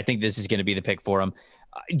board, and I think this is going to be the pick for him.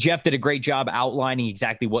 Jeff did a great job outlining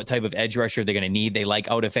exactly what type of edge rusher they're going to need. They like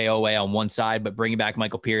Odafe on one side, but bringing back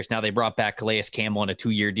Michael Pierce. Now they brought back Calais Campbell on a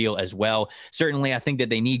 2-year deal as well. Certainly, I think that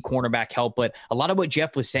they need cornerback help, but a lot of what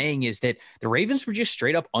Jeff was saying is that the Ravens were just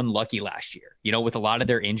straight up unlucky last year, with a lot of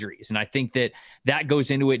their injuries. And I think that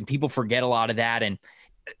goes into it, and people forget a lot of that. And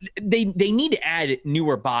they need to add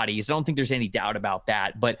newer bodies. I don't think there's any doubt about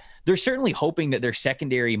that, but they're certainly hoping that their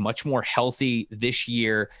secondary much more healthy this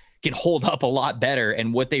year can hold up a lot better.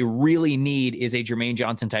 And what they really need is a Jermaine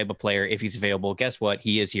Johnson type of player. If he's available, guess what?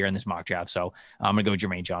 He is here in this mock draft. So I'm going to go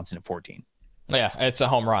Jermaine Johnson at 14. Yeah, it's a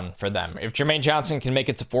home run for them. If Jermaine Johnson can make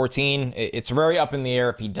it to 14, it's very up in the air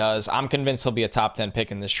if he does. I'm convinced he'll be a top 10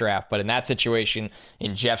 pick in this draft. But in that situation,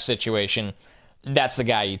 in Jeff's situation, that's the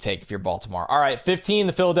guy you take if you're Baltimore. All right, 15,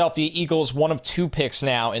 the Philadelphia Eagles, one of 2 picks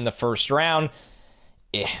now in the first round.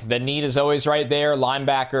 The need is always right there,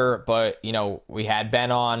 linebacker. But, we had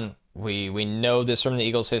Ben on. We know this from the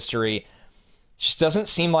Eagles' history. Just doesn't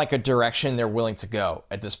seem like a direction they're willing to go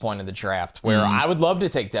at this point in the draft, where I would love to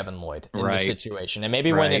take Devin Lloyd in this situation. And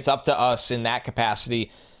maybe when it's up to us in that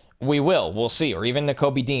capacity, we'll see, or even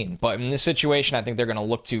Nakobe Dean. But in this situation, I think they're going to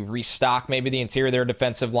look to restock maybe the interior of their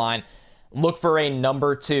defensive line, look for a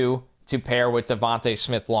number 2 to pair with Devontae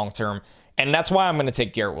Smith long-term. And that's why I'm going to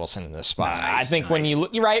take Garrett Wilson in this spot. I think when you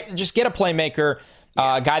look, you're right, just get a playmaker,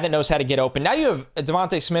 a guy that knows how to get open. Now you have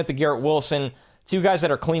Devontae Smith and Garrett Wilson, 2 guys that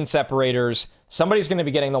are clean separators. Somebody's going to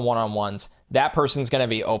be getting the one-on-ones. That person's going to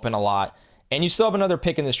be open a lot. And you still have another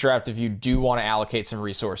pick in this draft if you do want to allocate some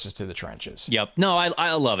resources to the trenches. Yep. No,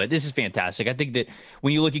 I love it. This is fantastic. I think that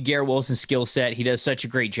when you look at Garrett Wilson's skill set, he does such a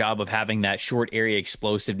great job of having that short area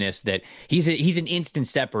explosiveness that he's an instant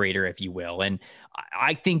separator, if you will. And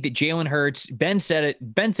I think that Jalen Hurts, Ben said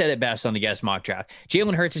it best on the guest mock draft.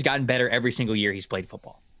 Jalen Hurts has gotten better every single year he's played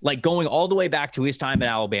football. Like going all the way back to his time at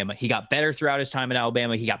Alabama, he got better throughout his time at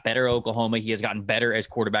Alabama. He got better at Oklahoma. He has gotten better as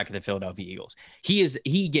quarterback of the Philadelphia Eagles.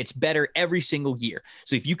 He gets better every single year.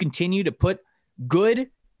 So if you continue to put good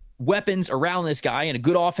weapons around this guy and a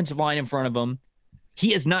good offensive line in front of him,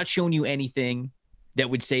 he has not shown you anything that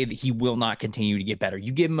would say that he will not continue to get better.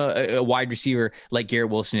 You give him a wide receiver like Garrett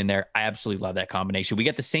Wilson in there. I absolutely love that combination. We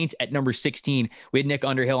got the Saints at number 16. We had Nick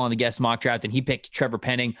Underhill on the guest mock draft, and he picked Trevor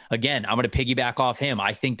Penning. Again, I'm going to piggyback off him.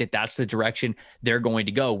 I think that that's the direction they're going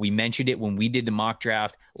to go. We mentioned it when we did the mock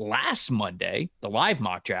draft last Monday, the live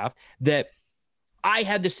mock draft, that I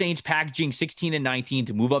had the Saints packaging 16 and 19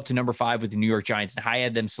 to move up to number 5 with the New York Giants, and I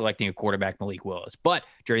had them selecting a quarterback, Malik Willis. But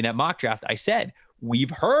during that mock draft, I said, we've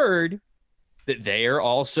heard that they are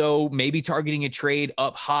also maybe targeting a trade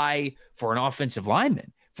up high for an offensive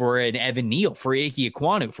lineman, for an Evan Neal, for Ike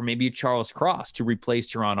Ekwonu, for maybe a Charles Cross to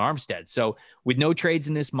replace Teron Armstead. So with no trades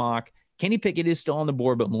in this mock, Kenny Pickett is still on the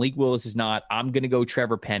board, but Malik Willis is not. I'm going to go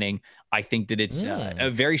Trevor Penning. I think that it's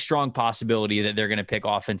a very strong possibility that they're going to pick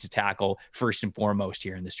offensive tackle first and foremost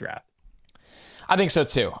here in this draft. I think so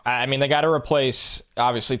too. I mean, they got to replace,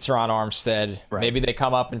 obviously, Teron Armstead. Right. Maybe they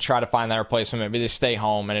come up and try to find that replacement. Maybe they stay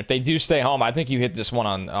home. And if they do stay home, I think you hit this one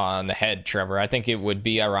on the head, Trevor. I think it would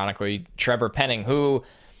be, ironically, Trevor Penning, who,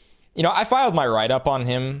 I filed my write-up on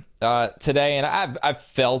him today, and I've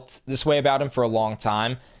felt this way about him for a long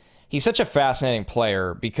time. He's such a fascinating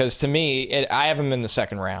player because, to me, I have him in the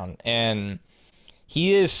second round, and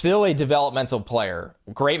he is still a developmental player.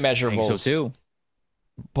 Great measurables. I think so, too.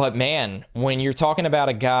 But, man, when you're talking about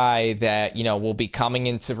a guy that, will be coming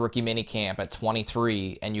into rookie minicamp at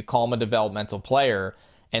 23 and you call him a developmental player,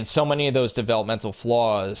 and so many of those developmental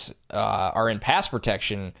flaws are in pass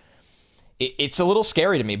protection, it's a little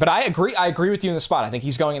scary to me. But I agree with you in the spot. I think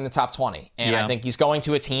he's going in the top 20. And I think he's going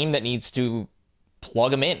to a team that needs to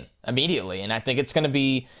plug him in immediately. And I think there's going to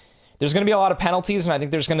be a lot of penalties, and I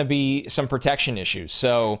think there's going to be some protection issues.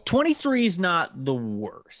 So 23 is not the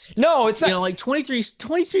worst. No, it's not. Like 23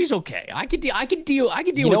 is okay. I could deal with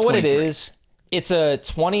 23. You know what it is? It's a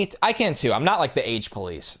 20. I can too. I'm not like the age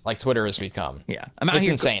police like Twitter has become. Yeah. It's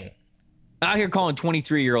insane. I'm out here calling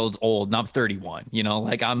 23-year-olds old, and I'm 31.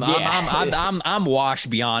 Like I'm washed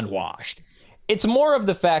beyond washed. It's more of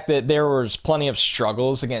the fact that there was plenty of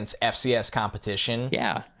struggles against FCS competition.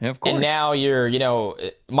 Yeah, of course. And now you're,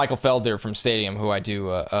 Michael Felder from Stadium, who I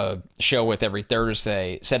do a show with every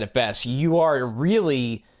Thursday, said it best. You are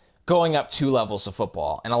really going up 2 levels of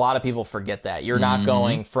football. And a lot of people forget that. You're not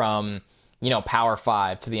going from, Power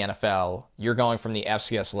 5 to the NFL. You're going from the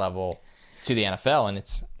FCS level to the NFL. And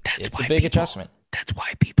it's a big adjustment. That's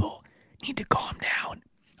why people need to calm down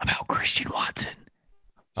about Christian Watson.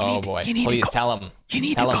 Please tell him. You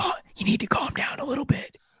need to calm down a little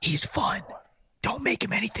bit. He's fun. Don't make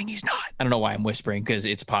him anything he's not. I don't know why I'm whispering, because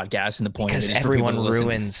it's a podcast, and the point is everyone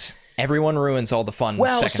ruins all the fun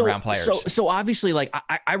second-round players. So obviously, like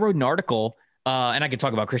I wrote an article, and I could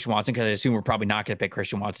talk about Christian Watson because I assume we're probably not going to pick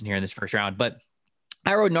Christian Watson here in this first round. But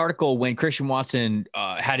I wrote an article when Christian Watson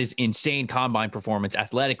had his insane combine performance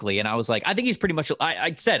athletically, and I was like, I think he's pretty much.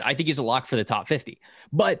 I said I think he's a lock for the top 50,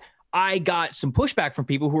 but I got some pushback from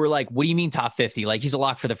people who were like, what do you mean top 50? Like, he's a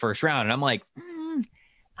lock for the first round. And I'm like,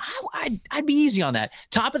 I'd be easy on that.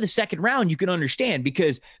 Top of the second round, you can understand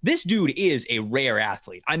because this dude is a rare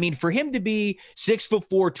athlete. I mean, for him to be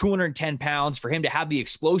 6'4", 210 pounds, for him to have the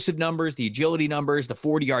explosive numbers, the agility numbers, the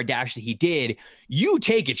 40-yard dash that he did, you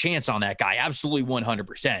take a chance on that guy. Absolutely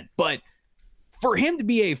 100%. But for him to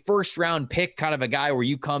be a first-round pick, kind of a guy where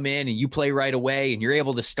you come in and you play right away and you're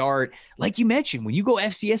able to start, like you mentioned, when you go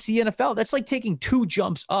FCS to the NFL, that's like taking 2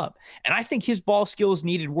 jumps up. And I think his ball skills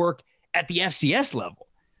needed work at the FCS level.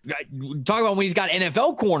 Talk about when he's got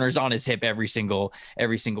NFL corners on his hip every single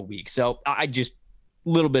week. So I just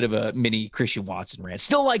little bit of a mini Christian Watson rant.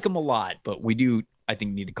 Still like him a lot, but we do, I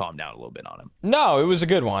think, need to calm down a little bit on him. No, it was a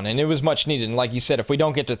good one, and it was much needed. And like you said, if we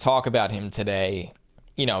don't get to talk about him today,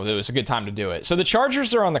 it was a good time to do it. So the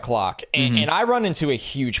Chargers are on the clock, and I run into a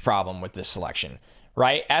huge problem with this selection,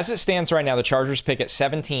 right? As it stands right now, the Chargers pick at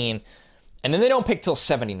 17, and then they don't pick till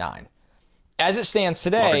 79. As it stands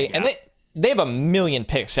today, and they have a million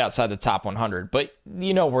picks outside the top 100, but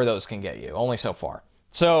you know where those can get you, only so far.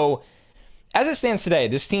 So as it stands today,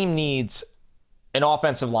 this team needs an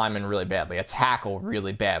offensive lineman really badly, a tackle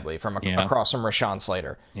really badly across from Rashawn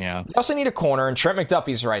Slater. Yeah. They also need a corner, and Trent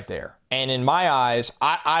McDuffie's right there. And in my eyes,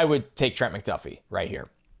 I would take Trent McDuffie right here.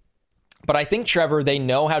 But I think, Trevor, they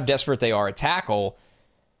know how desperate they are at tackle,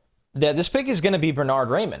 that this pick is going to be Bernard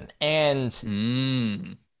Raymond. And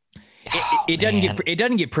it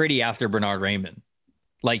doesn't get pretty after Bernard Raymond.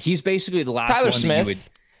 Like, he's basically the last Tyler one Smith. that you would.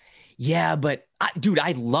 Yeah, but dude,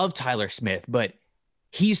 I love Tyler Smith, but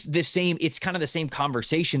he's the same. It's kind of the same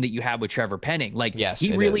conversation that you had with Trevor Penning. Like, yes,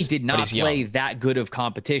 he really did not play young. that good of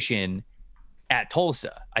competition at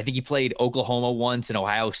Tulsa. I think he played Oklahoma once and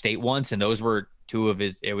Ohio State once, and those were two of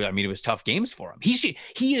his. It was tough games for him.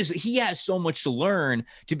 He has so much to learn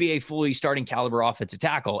to be a fully starting caliber offensive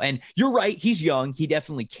tackle. And you're right, he's young. He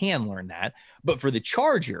definitely can learn that. But for the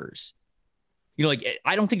Chargers,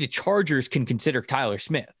 I don't think the Chargers can consider Tyler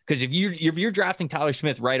Smith, because if you're drafting Tyler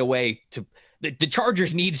Smith right away, the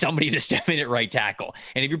Chargers need somebody to step in at right tackle.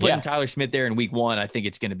 And if you're putting Tyler Smith there in week 1, I think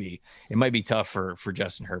it might be tough for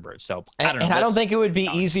Justin Herbert. So I don't know. And I don't think it would be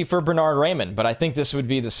easy for Bernard Raymond, but I think this would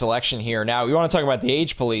be the selection here. Now, we want to talk about the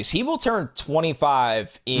age police. He will turn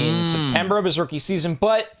 25 in September of his rookie season,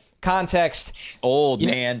 but context. Old.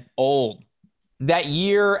 That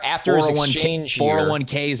year after his exchange year.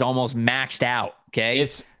 401k is almost maxed out. Okay.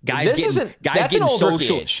 That's an old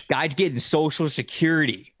rookie age. Guys getting Social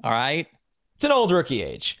Security. All right. It's an old rookie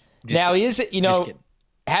age. Now, he is,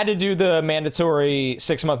 had to do the mandatory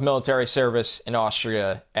 6-month military service in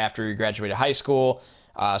Austria after he graduated high school.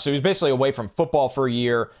 So he was basically away from football for a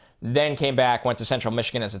year, then came back, went to Central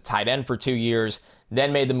Michigan as a tight end for 2 years,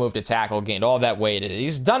 then made the move to tackle, gained all that weight.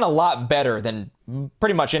 He's done a lot better than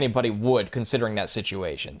pretty much anybody would, considering that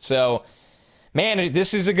situation. So, man,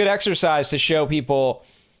 this is a good exercise to show people.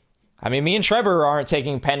 I mean, me and Trevor aren't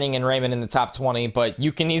taking Penning and Raymond in the top 20, but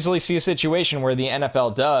you can easily see a situation where the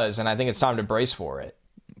NFL does, and I think it's time to brace for it.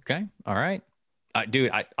 Okay. All right. Dude,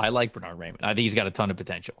 I like Bernard Raymond. I think he's got a ton of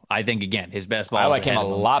potential. I think, again, his best ball. I like him a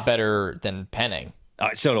lot better than Penning.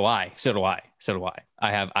 So do I.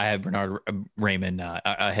 I have Bernard Raymond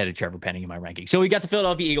ahead of Trevor Penning in my ranking. So we got the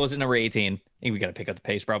Philadelphia Eagles at number 18. I think we got to pick up the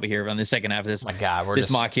pace probably here on the second half of this. My God, this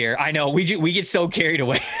mock here. I know we get so carried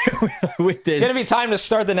away with this. It's gonna be time to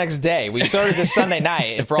start the next day. We started this Sunday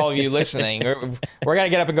night, and for all of you listening, we're gonna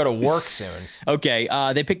get up and go to work soon. Okay.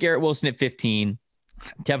 They pick Garrett Wilson at 15.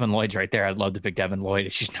 Devin Lloyd's right there. I'd love to pick Devin Lloyd.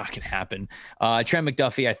 It's just not gonna happen. Trent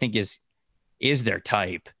McDuffie, I think, is their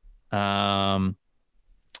type.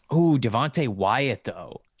 Devontae Wyatt,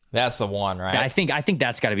 though. That's the one, right? I think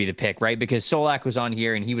that's got to be the pick, right? Because Solak was on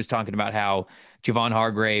here and he was talking about how Javon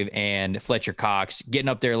Hargrave and Fletcher Cox getting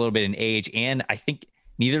up there a little bit in age, and I think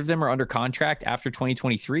neither of them are under contract after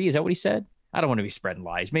 2023. Is that what he said? I don't want to be spreading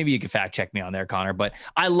lies. Maybe you could fact check me on there, Connor. But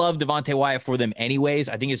I love Devontae Wyatt for them anyways.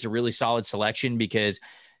 I think it's a really solid selection because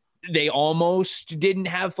they almost didn't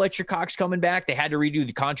have Fletcher Cox coming back. They had to redo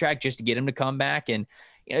the contract just to get him to come back. And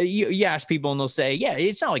you ask people and they'll say, yeah,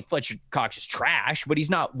 it's not like Fletcher Cox is trash, but he's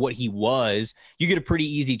not what he was. You get a pretty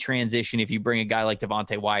easy transition if you bring a guy like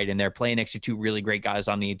Devontae Wyatt in there, playing next to 2 really great guys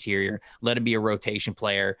on the interior, let him be a rotation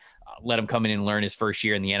player, let him come in and learn his first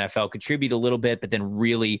year in the NFL, contribute a little bit, but then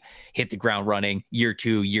really hit the ground running year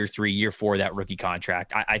 2, year 3, year 4, that rookie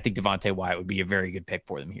contract. I think Devontae Wyatt would be a very good pick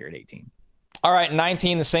for them here at 18. All right,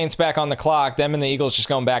 19, the Saints back on the clock. Them and the Eagles just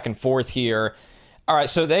going back and forth here. All right,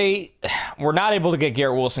 so they were not able to get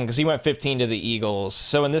Garrett Wilson because he went 15 to the Eagles.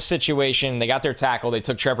 So in this situation, they got their tackle. They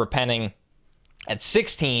took Trevor Penning at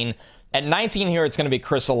 16. At 19 here, it's going to be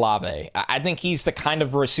Chris Olave. I think he's the kind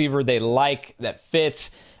of receiver they like that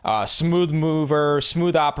fits. Smooth mover,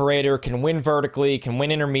 smooth operator, can win vertically, can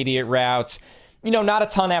win intermediate routes. Not a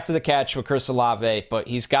ton after the catch with Chris Olave, but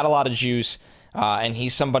he's got a lot of juice, and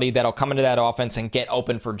he's somebody that'll come into that offense and get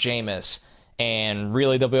open for Jameis. And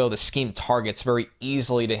really, they'll be able to scheme targets very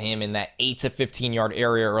easily to him in that 8 to 15-yard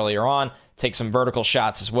area earlier on. Take some vertical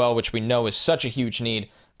shots as well, which we know is such a huge need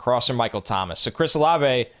across from Michael Thomas. So Chris Olave,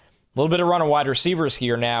 a little bit of run of wide receivers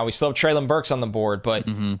here now. We still have Treylon Burks on the board, but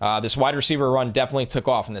this wide receiver run definitely took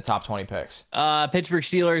off in the top 20 picks. Pittsburgh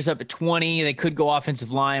Steelers up at 20. They could go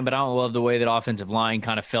offensive line, but I don't love the way that offensive line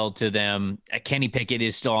kind of fell to them. Kenny Pickett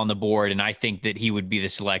is still on the board, and I think that he would be the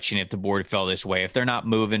selection if the board fell this way. If they're not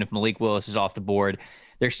moving, if Malik Willis is off the board,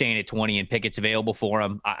 they're staying at 20 and Pickett's available for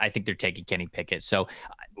them. I think they're taking Kenny Pickett. So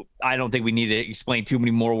I don't think we need to explain too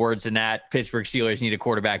many more words than that. Pittsburgh Steelers need a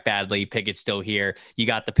quarterback badly. Pickett's still here. You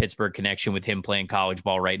got the Pittsburgh connection with him playing college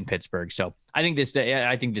ball right in Pittsburgh. So I think this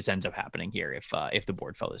ends up happening here if the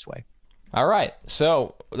board fell this way. All right.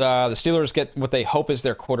 So the Steelers get what they hope is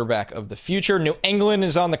their quarterback of the future. New England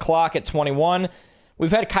is on the clock at 21. We've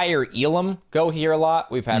had Kaiir Elam go here a lot.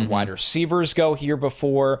 We've had wide receivers go here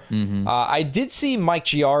before. I did see Mike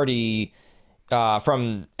Giardi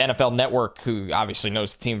from NFL Network, who obviously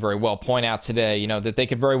knows the team very well, point out today, that they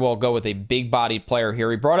could very well go with a big-bodied player here.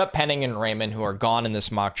 He brought up Penning and Raymond, who are gone in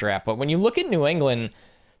this mock draft. But when you look at New England,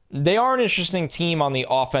 they are an interesting team on the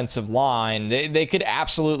offensive line. They could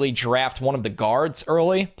absolutely draft one of the guards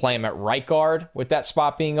early, play him at right guard with that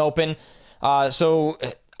spot being open. So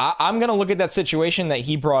I'm going to look at that situation that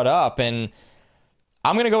he brought up, and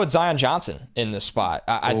I'm going to go with Zion Johnson in this spot.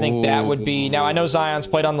 I think that would be... Now, I know Zion's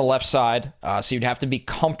played on the left side, so you'd have to be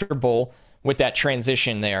comfortable with that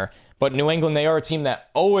transition there. But New England, they are a team that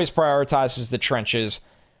always prioritizes the trenches.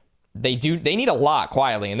 They need a lot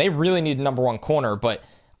quietly, and they really need a number one corner, but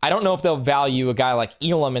I don't know if they'll value a guy like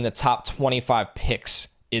Elam in the top 25 picks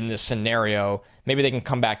in this scenario. Maybe they can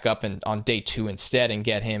come back up on day 2 instead and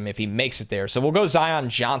get him if he makes it there. So we'll go Zion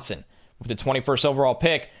Johnson with the 21st overall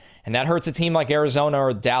pick. And that hurts a team like Arizona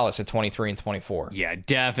or Dallas at 23 and 24. Yeah,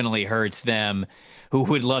 definitely hurts them, who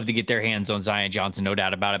would love to get their hands on Zion Johnson, no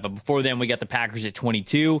doubt about it. But before then, we got the Packers at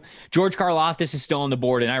 22. George Karlaftis is still on the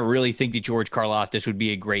board, and I really think that George Karlaftis would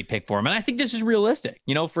be a great pick for him. And I think this is realistic.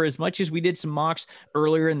 For as much as we did some mocks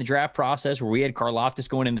earlier in the draft process where we had Karlaftis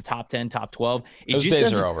going in the top 10, top 12, those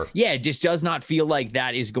days are over. Yeah, it just does not feel like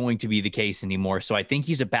that is going to be the case anymore. So I think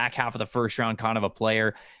he's a back half of the first round kind of a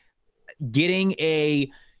player. Getting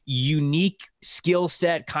a unique skill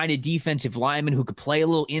set kind of defensive lineman who could play a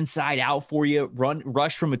little inside out for you,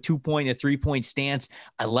 rush from a 2-point and a 3-point stance.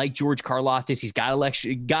 I like George Karlaftis. He's got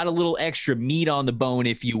a little extra meat on the bone,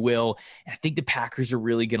 if you will. And I think the Packers are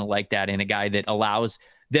really going to like that in a guy that allows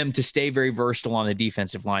them to stay very versatile on the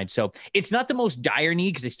defensive line. So it's not the most dire need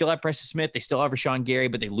because they still have Preston Smith. They still have Rashawn Gary,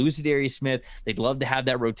 but they lose to Darius Smith. They'd love to have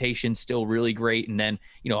that rotation still really great. And then,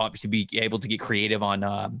 obviously be able to get creative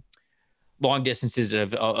on, long distances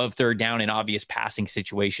of third down and obvious passing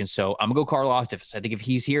situations. So I'm going to go Karlaftis. I think if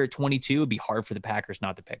he's here at 22, it'd be hard for the Packers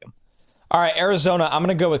not to pick him. All right, Arizona, I'm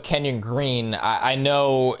going to go with Kenyon Green. I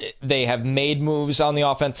know they have made moves on the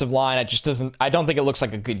offensive line. I don't think it looks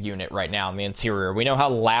like a good unit right now in the interior. We know how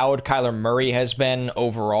loud Kyler Murray has been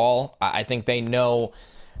overall. I think they know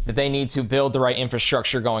that they need to build the right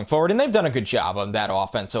infrastructure going forward, and they've done a good job on that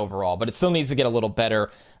offense overall, but it still needs to get a little better.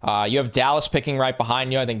 You have Dallas picking right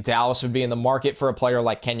behind you. I think Dallas would be in the market for a player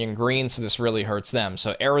like Kenyon Green, so this really hurts them.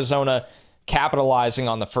 So Arizona capitalizing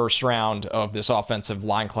on the first round of this offensive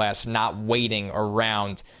line class, not waiting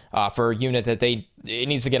around for a unit that it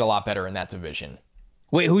needs to get a lot better in that division.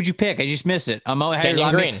 Wait, who'd you pick? I just missed it. I'm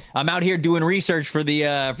out here doing research for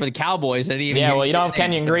the Cowboys. Well, you don't have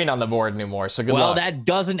Kenyon Green on the board anymore, so good luck. Well, that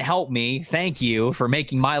doesn't help me. Thank you for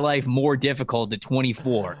making my life more difficult at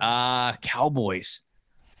 24. Cowboys.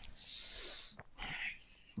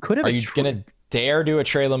 Are you gonna dare do a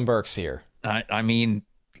Treylon Burks here? I mean,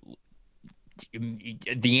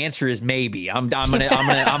 the answer is maybe. I'm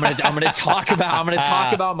gonna talk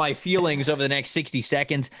about my feelings over the next 60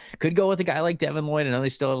 seconds. Could go with a guy like Devin Lloyd. I know they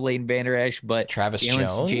still have Leighton Vander Esch, but Travis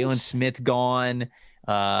Jones, Jalen Smith gone.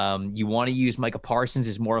 You want to use Micah Parsons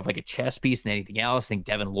as more of like a chess piece than anything else. I think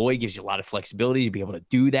Devin Lloyd gives you a lot of flexibility to be able to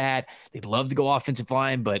do that. They'd love to go offensive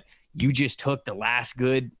line, but you just took the last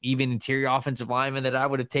good, even interior offensive lineman that I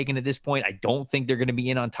would have taken at this point. I don't think they're going to be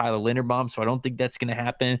in on Tyler Linderbaum, so I don't think that's going to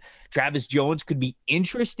happen. Travis Jones could be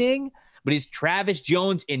interesting, but is Travis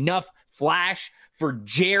Jones enough flash for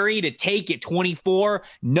Jerry to take at 24?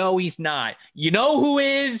 No, he's not. You know who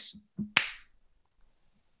is?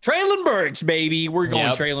 Treylon Burks, baby. We're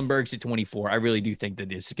going Treylon Burks at 24. I really do think that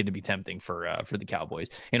this is going to be tempting for the Cowboys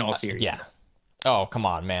in all seriousness. Yeah. Oh, come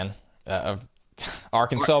on, man.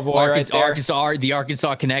 Arkansas boy right there. The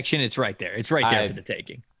Arkansas connection. It's right there. It's right there for the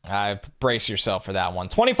taking. Brace yourself for that one.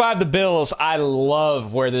 25, the Bills. I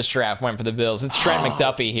love where this draft went for the Bills. It's Trent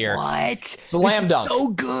McDuffie here. What? Slam dunk. So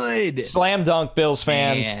good. Slam dunk, Bills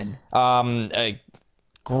fans. Man. A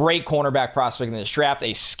great cornerback prospect in this draft.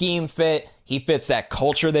 A scheme fit. He fits that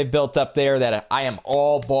culture they've built up there, that I am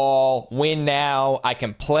all ball, win now, I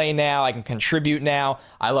can play now, I can contribute now.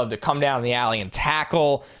 I love to come down the alley and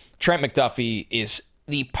tackle. Trent McDuffie is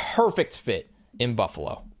the perfect fit in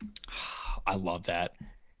Buffalo. I love that.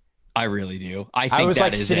 I really do. I was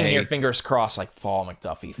like sitting here, fingers crossed, like fall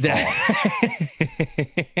McDuffie,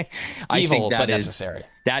 fall. Evil, but necessary.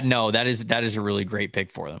 That is a really great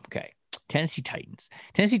pick for them. Okay, Tennessee Titans.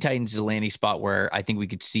 Tennessee Titans is a landing spot where I think we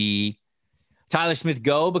could see Tyler Smith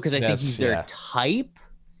go, because I think he's their type.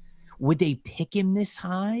 Would they pick him this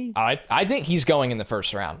high? I think he's going in the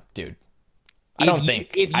first round, dude.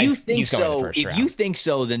 If you think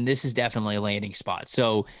so, then this is definitely a landing spot.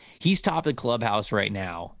 So he's top of the clubhouse right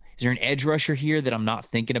now. Is there an edge rusher here that I'm not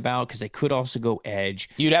thinking about? Because they could also go edge.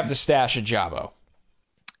 You'd have to stash Ojabo.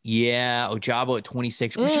 Yeah, Ojabo at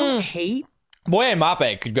 26. Which I don't hate. Boye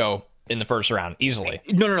Mafe could go in the first round easily.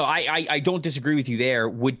 No. I don't disagree with you there.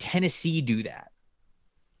 Would Tennessee do that?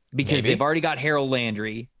 Because they've already got Harold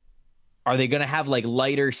Landry. Are they going to have like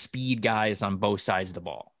lighter speed guys on both sides of the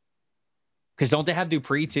ball? Because don't they have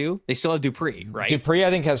Dupree too? They still have Dupree, right? Dupree,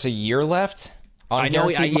 I think, has a year left. I know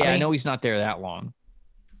he's not there that long.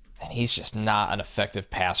 And he's just not an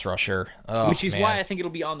effective pass rusher. Which is why I think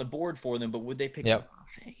it'll be on the board for them. But would they pick him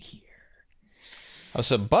off here? Oh,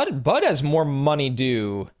 so Bud has more money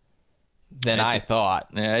due than I thought.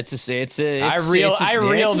 Yeah, it's a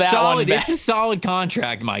solid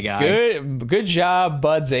contract, my guy. Good job,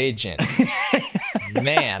 Bud's agent.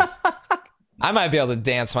 Man, I might be able to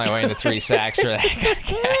dance my way into 3 sacks for that kind of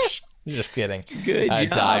cash. Just kidding.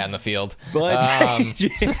 I'd die on the field. Bud's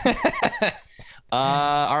agent.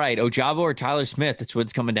 All right, Ojabo or Tyler Smith. That's what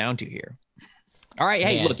it's coming down to here. All right,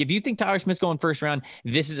 hey, look, if you think Tyler Smith's going first round,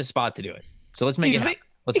 this is a spot to do it. So let's make it happen.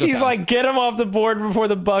 He's like, get him off the board before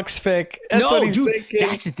the Bucks pick. That's what he's thinking.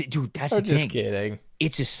 That's the thing. I'm just kidding.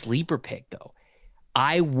 It's a sleeper pick, though.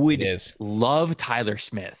 I would love Tyler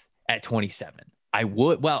Smith at 27. I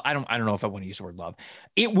would. Well, I don't know if I want to use the word love.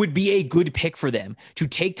 It would be a good pick for them to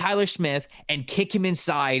take Tyler Smith and kick him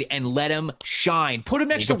inside and let him shine. Put him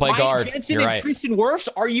next to Ryan Jensen and Tristan Wirfs.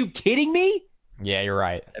 Are you kidding me? Yeah, you're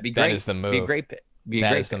right. That'd be great. That is the move. Be a great pick.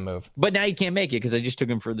 That is the move. But now you can't make it because I just took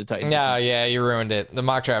him for the Titans. Yeah, you ruined it. The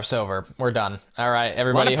mock draft's over. We're done. All right,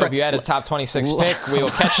 everybody. Hope you had a top 26 pick. We will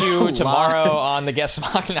catch you tomorrow on the Guest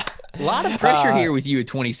Mock. A lot of pressure here with you at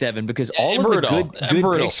 27 because all of the good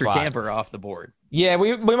picks for Tampa are off the board. Yeah,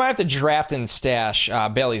 we might have to draft and stash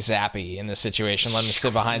Bailey Zappi in this situation. Let him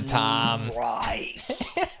sit behind Tom. Right.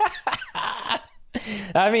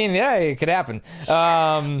 I mean, yeah, it could happen.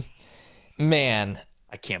 Man.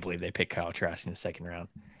 I can't believe they picked Kyle Trask in the second round.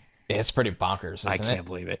 It's pretty bonkers, isn't it? I can't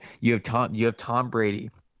believe it. You have Tom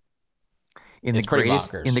Brady in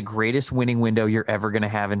the greatest winning window you're ever going to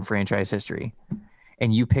have in franchise history.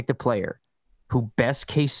 And you picked a player who, best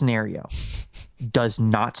case scenario, does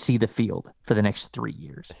not see the field for the next 3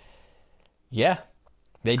 years. Yeah.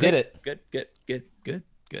 They did it. Good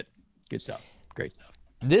stuff. Great stuff.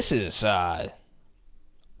 This is I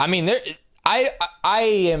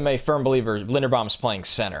am a firm believer Linderbaum's playing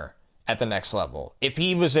center at the next level. If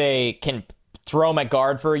he was can throw him at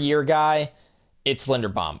guard for a year guy, it's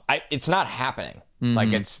Linderbaum. It's not happening. Mm-hmm.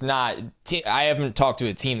 Like, it's not. I haven't talked to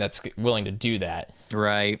a team that's willing to do that.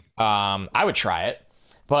 Right. I would try it.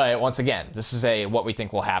 But once again, this is what we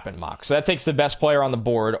think will happen mock. So that takes the best player on the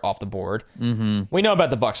board off the board. Mm-hmm. We know about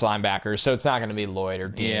the Bucs linebackers, so it's not going to be Lloyd or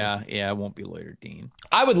Dean. Yeah, it won't be Lloyd or Dean.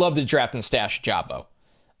 I would love to draft and stash Jabbo.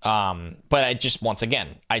 But once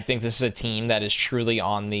again, I think this is a team that is truly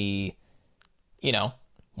on the,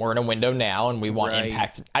 we're in a window now and we want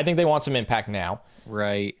impact. I think they want some impact now.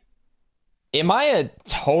 Right. Am I a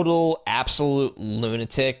total absolute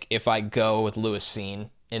lunatic if I go with Lewis Cine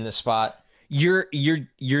in this spot? You're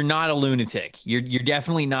not a lunatic. You're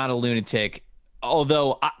definitely not a lunatic.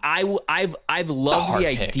 Although I've loved the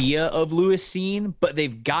idea of Lewis Cine, but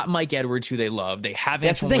they've got Mike Edwards, who they love. They have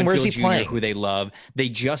Antoine Winfield Jr., who they love. They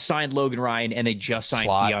just signed Logan Ryan, and they just signed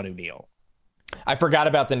Keanu Neal. I forgot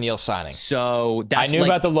about the Neal signing. So I knew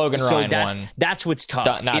about the Logan Ryan one. That's what's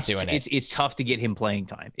tough. It's tough to get him playing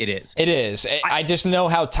time. It is. It is. I just know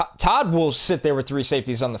how Todd will sit there with 3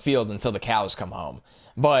 safeties on the field until the cows come home.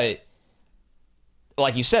 But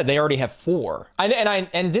like you said, they already have 4.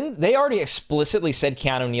 And didn't they already explicitly said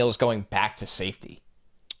Keanu Neal is going back to safety?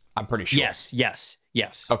 I'm pretty sure. Yes.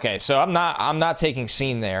 Okay, so I'm not taking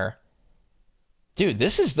Scene there. Dude,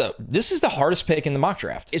 this is the hardest pick in the mock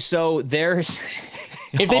draft. So there's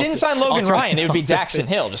if they didn't sign Logan Ryan, it would be Daxton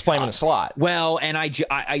Hill. Just play him in the slot. Well, and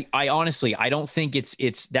I honestly, I don't think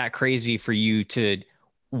it's that crazy for you to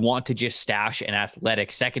want to just stash an athletic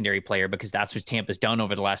secondary player, because that's what Tampa's done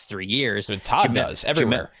over the last 3 years. So Todd does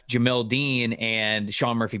everywhere. Jamel Dean and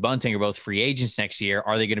Sean Murphy-Bunting are both free agents next year.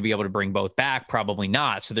 Are they going to be able to bring both back? Probably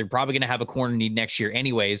not. So they're probably going to have a corner need next year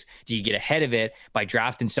anyways. Do you get ahead of it by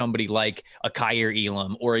drafting somebody like a Kyer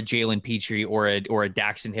Elam or a Jalen Petrie or a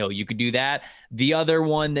Daxton Hill? You could do that. The other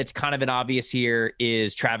one that's kind of an obvious here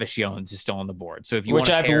is Travis Jones is still on the board. So if you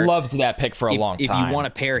I've loved that pick for a long time. If you want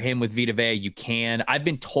to pair him with Vita Vea, you can. I've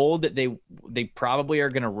been told that they probably are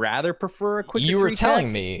going to rather prefer a quick. You were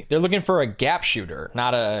telling me they're looking for a gap shooter,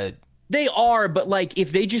 not a. They are, but like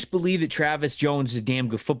if they just believe that Travis Jones is a damn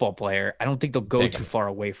good football player, I don't think they'll go too far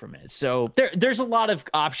away from it. So there's a lot of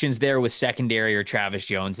options there with secondary or Travis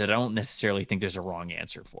Jones that I don't necessarily think there's a wrong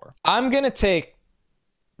answer for. I'm gonna take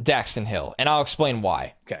Daxton Hill, and I'll explain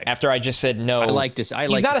why. Okay. After I just said no, I like this.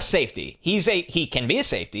 He's not a safety. He can be a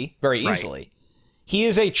safety very easily. Right. He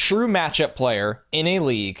is a true matchup player in a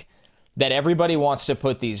league that everybody wants to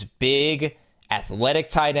put these big athletic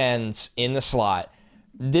tight ends in the slot.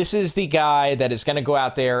 This is the guy that is going to go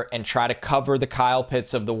out there and try to cover the Kyle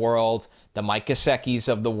Pitts of the world, the Mike Gesicki's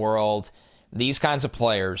of the world, these kinds of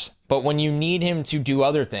players. But when you need him to do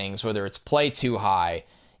other things, whether it's play too high,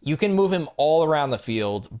 you can move him all around the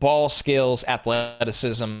field, ball skills,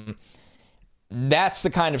 athleticism. That's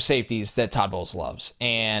the kind of safeties that Todd Bowles loves.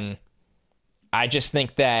 And I just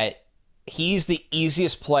think that he's the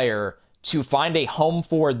easiest player to find a home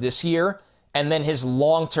for this year, and then his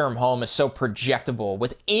long-term home is so projectable.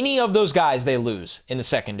 With any of those guys, they lose in the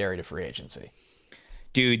secondary to free agency.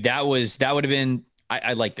 Dude, that would have been.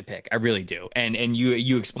 I like the pick. I really do. And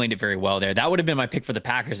you explained it very well there. That would have been my pick for the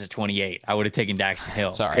Packers at 28. I would have taken Daxton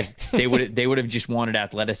Hill. Sorry, they would have just wanted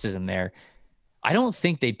athleticism there. I don't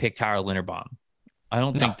think they'd pick Tyler Linderbaum. I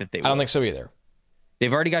don't think that they would. I don't think so either.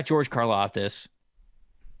 They've already got George Karlaftis.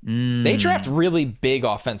 They draft really big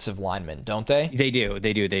offensive linemen, don't they? They do. And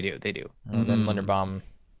then Linderbaum.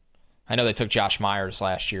 I know they took Josh Myers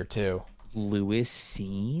last year, too. Lewis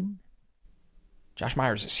Cine? Josh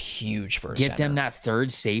Myers is huge for a Get center. them that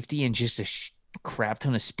third safety and just a crap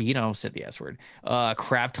ton of speed. I almost said the S word.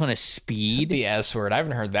 Crap ton of speed. The S word. I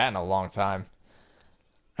haven't heard that in a long time.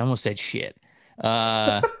 I almost said shit.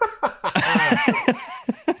 Oh,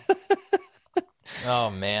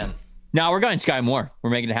 man. No, we're going Sky Moore. We're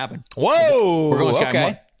making it happen. Whoa. We're going Sky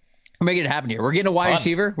Moore. We're making it happen here. We're getting a wide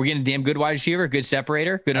receiver. We're getting a damn good wide receiver, good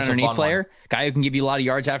separator, good underneath player, guy who can give you a lot of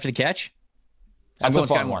yards after the catch. That's a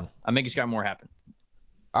fun one. I'm making Sky Moore happen.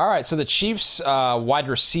 All right, so the Chiefs' wide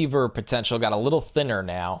receiver potential got a little thinner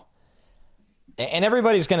now. And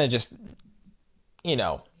everybody's going to just,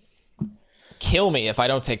 kill me if I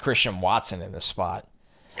don't take Christian Watson in this spot.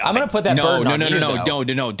 I'm going to put that burden on you.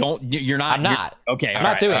 No, don't. You're not. I'm not. Okay. I'm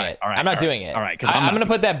not doing it. I'm not doing it. All right. I'm going to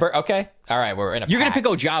put that burden. Okay. All right. We're in a You're going to pick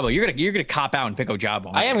Ojabo. You're going to cop out and pick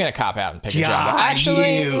Ojabo. I am going to cop out and pick Ojabo.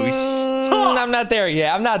 Actually, I'm not there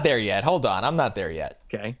yet. Hold on. I'm not there yet.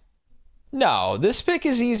 Okay. No, this pick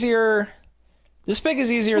is easier.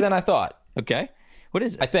 Than I thought. Okay. What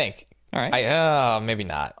is it? I think. All right. Maybe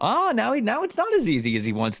not. Oh, now it's not as easy as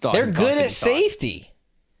he once thought. They're good at safety.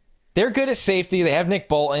 They have Nick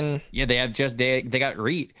Bolton. Yeah, they got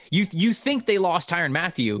Reed. You think they lost Tyrann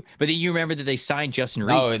Mathieu, but then you remember that they signed Justin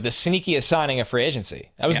Reed. Oh, the sneakiest signing of free agency.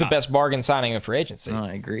 That was the best bargain signing of free agency. Oh,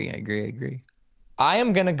 I agree. I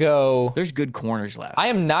am going to go... There's good corners left. I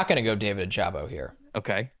am not going to go David Ojabo here.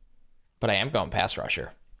 Okay. But I am going pass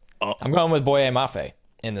rusher. Oh. I'm going with Boye Mafe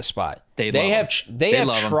in this spot. They have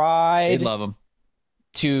tried... They love him.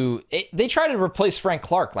 They try to replace Frank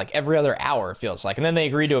Clark like every other hour, it feels like. And then they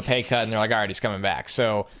agree to a pay cut, and they're like, all right, he's coming back.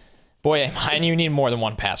 So, and you need more than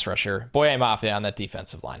one pass rusher. Boye Mafe on that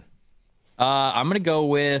defensive line. I'm going to go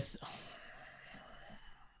with...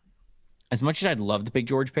 As much as I'd love to pick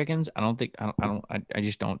George Pickens, I don't think they're going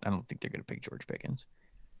to pick George Pickens.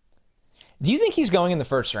 Do you think he's going in the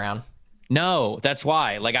first round? No, that's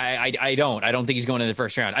why. Like I don't think he's going in the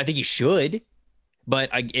first round. I think he should, but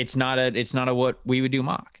it's not a what we would do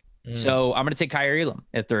mock. So I'm going to take Kyer Elam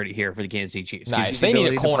at 30 here for the Kansas City Chiefs. Nice. They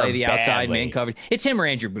need a corner to play the outside man coverage. It's him or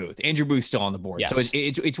Andrew Booth. Andrew Booth's still on the board. Yes. So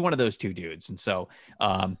it's one of those two dudes. And so,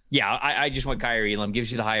 I just want Kyer Elam.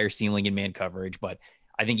 Gives you the higher ceiling in man coverage, but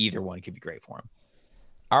I think either one could be great for him.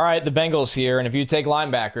 All right, the Bengals here. And if you take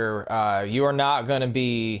linebacker, you are not going to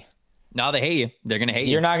be No, they hate you. They're gonna hate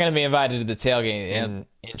you. You're not gonna be invited to the tailgate in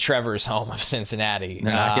Trevor's home of Cincinnati.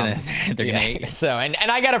 They're not gonna. They're gonna hate you. So and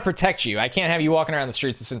I gotta protect you. I can't have you walking around the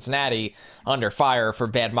streets of Cincinnati under fire for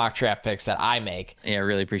bad mock draft picks that I make. Yeah, I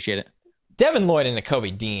really appreciate it. Devin Lloyd and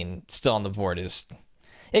Nakobe Dean still on the board is.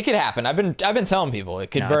 It could happen. I've been telling people it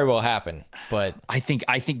could very well happen. But I think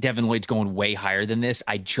Devin Lloyd's going way higher than this.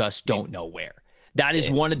 I just don't know where. That is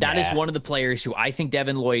one of the players who I think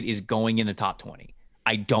Devin Lloyd is going in the top 20.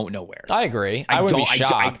 I don't know where. I agree. I wouldn't be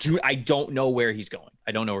shocked. I don't know where he's going.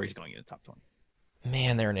 I don't know where he's going in the top 20.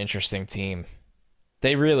 Man, they're an interesting team.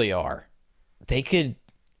 They really are. They could.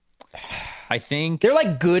 I think they're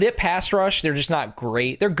like good at pass rush. They're just not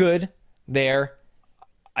great. They're good there.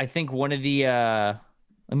 I think one of the.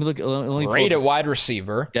 Let me great at wide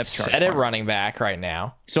receiver. Depth chart. Set at running back right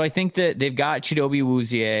now. So I think that they've got Chidobe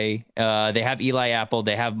Awuzie. They have Eli Apple.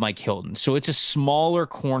 They have Mike Hilton. So it's a smaller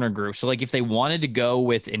corner group. So like if they wanted to go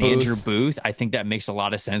with an Andrew Booth, I think that makes a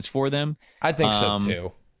lot of sense for them. I think so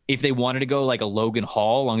too. If they wanted to go like a Logan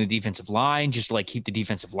Hall along the defensive line, just like keep the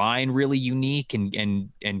defensive line really unique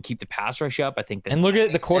and keep the pass rush up, I think that. And look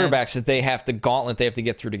at the quarterbacks that they have, the gauntlet they have to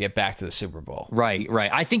get through to get back to the Super Bowl. Right.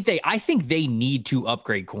 I think they need to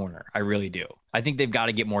upgrade corner. I really do. I think they've got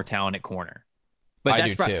to get more talent at corner. But I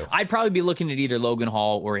do too. I'd probably be looking at either Logan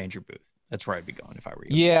Hall or Andrew Booth. That's where I'd be going if I were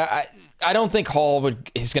you. Yeah, I don't think Hall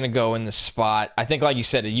is going to go in the spot. I think, like you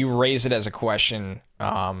said, you raise it as a question.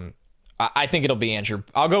 I think it'll be Andrew.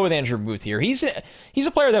 I'll go with Andrew Booth here. He's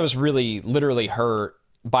a player that was really literally hurt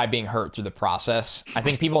by being hurt through the process. I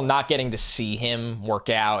think people not getting to see him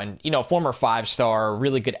work out, and former 5-star,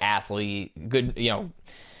 really good athlete, good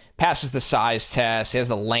passes the size test, he has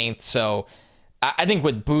the length. So I think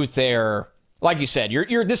with Booth there, like you said,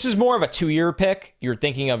 this is more of a 2-year pick. You're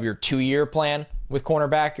thinking of your 2-year plan with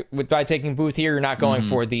cornerback by taking Booth here. You're not going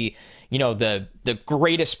for the the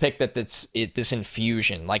greatest pick this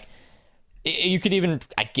infusion. Like you could even,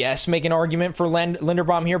 I guess, make an argument for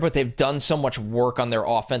Linderbaum here, but they've done so much work on their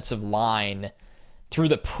offensive line through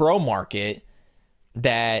the pro market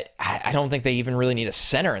that I don't think they even really need a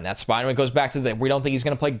center in that spot. And it goes back to we don't think he's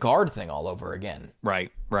going to play guard thing all over again. Right.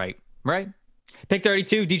 Pick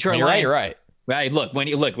 32, Detroit Lions. You're right. Right. Look, when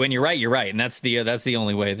you're right, you're right, and that's the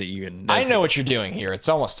only way that you can. I know what you're doing here. It's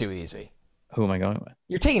almost too easy. Who am I going with?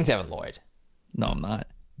 You're taking Devin Lloyd. No, I'm not.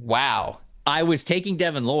 Wow. I was taking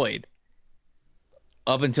Devin Lloyd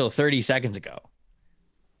up until 30 seconds ago,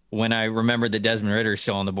 when I remembered that Desmond Ridder is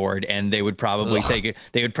still on the board, and they would probably take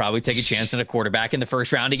a chance on a quarterback in the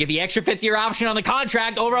first round to get the extra 5th-year option on the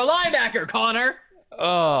contract over a linebacker. Connor.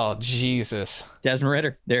 Oh Jesus. Desmond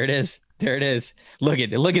Ridder. There it is. Look at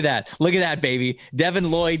that, baby. Devin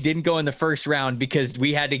Lloyd didn't go in the first round because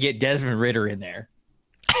we had to get Desmond Ridder in there.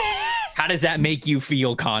 How does that make you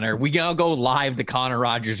feel, Connor? We gotta go live to Connor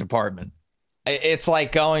Rogers' apartment. It's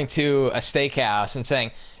like going to a steakhouse and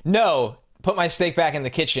saying, no, put my steak back in the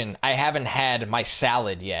kitchen. I haven't had my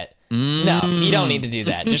salad yet. No, you don't need to do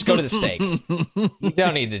that. Just go to the steak. You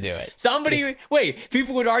don't need to do it.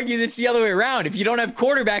 People would argue that it's the other way around. If you don't have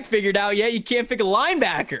quarterback figured out yet, you can't pick a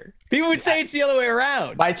linebacker. People would say it's the other way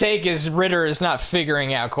around. My take is Ridder is not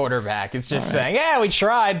figuring out quarterback. It's just saying, we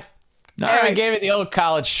tried. We gave it the old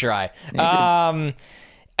college try.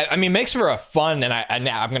 I mean, it makes for a fun, and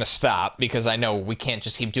now I'm going to stop because I know we can't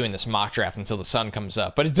just keep doing this mock draft until the sun comes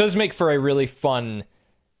up. But it does make for a really fun,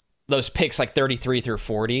 those picks like 33 through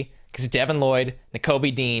 40, because Devin Lloyd,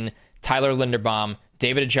 Nakobe Dean, Tyler Linderbaum,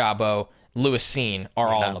 David Ajabo, Lewis Cine are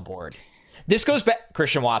all on the board. This goes back,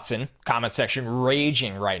 Christian Watson, comment section,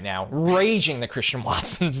 raging right now. Raging the Christian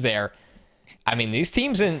Watson's there. I mean, these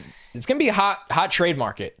teams, it's going to be a hot trade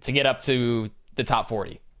market to get up to the top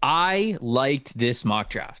 40. I liked this mock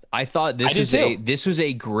draft. I thought this was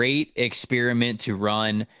a great experiment to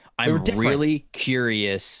run. I'm really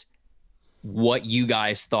curious what you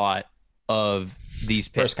guys thought of these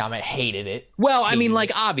picks. First comment, hated it. Well, I mean,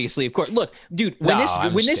 like, obviously, of course. Look, dude,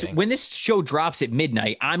 when this show drops at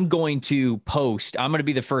midnight, I'm going to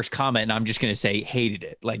be the first comment, and I'm just going to say hated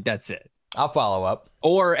it. Like, that's it. I'll follow up.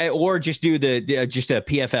 Or just do just a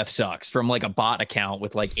PFF sucks from like a bot account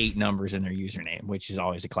with like 8 numbers in their username, which is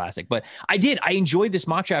always a classic. But I enjoyed this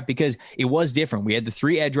mock draft because it was different. We had the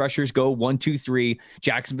 3 edge rushers go 1, 2, 3,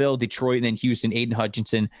 Jacksonville, Detroit, and then Houston, Aiden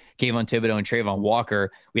Hutchinson, Kayvon Thibodeau, and Trayvon Walker.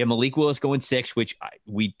 We have Malik Willis going 6, which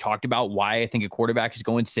we talked about why I think a quarterback is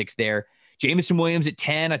going 6 there. Jamison Williams at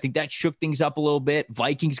 10. I think that shook things up a little bit.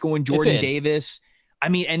 Vikings going Jordan Davis. I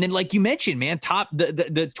mean, and then like you mentioned, man,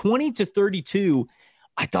 the 20 to 32,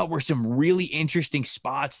 I thought were some really interesting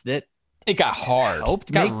spots that it got hard.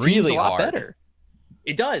 It got really a lot better.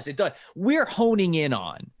 It does. We're honing in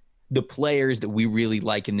on the players that we really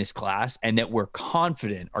like in this class and that we're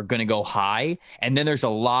confident are going to go high. And then there's a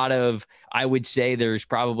lot of, I would say there's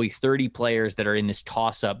probably 30 players that are in this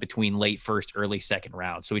toss up between late first, early second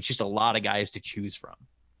round. So it's just a lot of guys to choose from.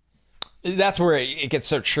 That's where it gets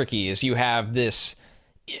so tricky is you have this,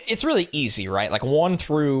 it's really easy, right? Like 1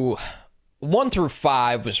 through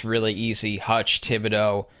 5 was really easy. Hutch,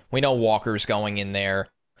 Thibodeau, we know Walker's going in there,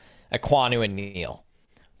 Ekwonu and Neal.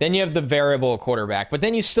 Then you have the variable quarterback, but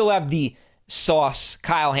then you still have the Sauce,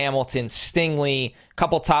 Kyle Hamilton, Stingley,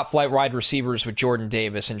 couple top flight wide receivers with Jordan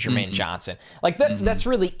Davis and Jermaine Johnson. Like that's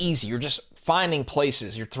really easy. You're just finding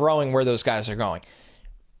places. You're throwing where those guys are going.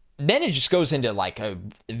 Then it just goes into like a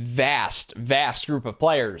vast, vast group of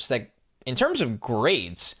players that in terms of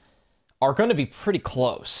grades are going to be pretty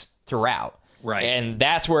close throughout. Right. And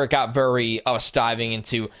that's where it got very us diving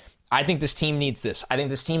into, I think this team needs this. I think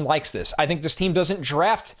this team likes this. I think this team doesn't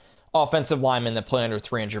draft offensive linemen that play under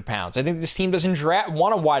 300 pounds. I think this team doesn't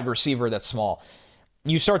want a wide receiver that's small.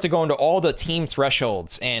 You start to go into all the team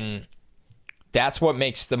thresholds, and that's what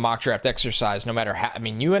makes the mock draft exercise, no matter how, I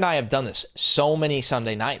mean, you and I have done this so many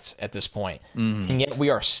Sunday nights at this point, and yet we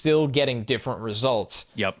are still getting different results.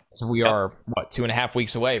 Yep. So we are, 2.5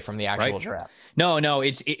 weeks away from the actual draft. No,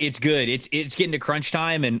 it's good. It's getting to crunch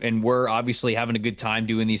time, and we're obviously having a good time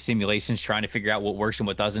doing these simulations, trying to figure out what works and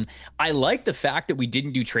what doesn't. I like the fact that we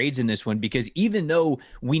didn't do trades in this one, because even though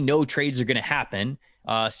we know trades are going to happen,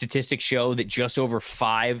 statistics show that just over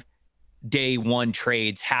 5 day one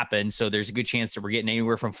trades happen. So there's a good chance that we're getting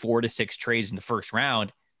anywhere from 4 to 6 trades in the first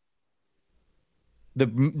round. The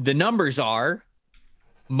numbers are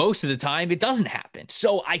most of the time it doesn't happen.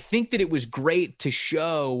 So I think that it was great to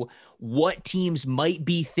show what teams might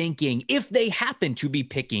be thinking if they happen to be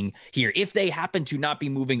picking here, if they happen to not be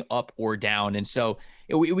moving up or down. And so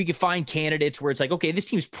we could find candidates where it's like, okay, this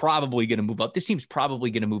team's probably going to move up. This team's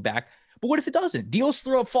probably going to move back. But what if it doesn't? Deals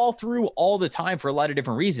fall through all the time for a lot of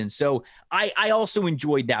different reasons. So I also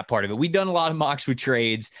enjoyed that part of it. We've done a lot of mocks with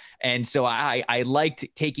trades. And so I liked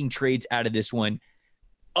taking trades out of this one,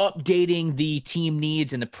 updating the team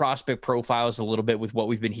needs and the prospect profiles a little bit with what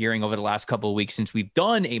we've been hearing over the last couple of weeks since we've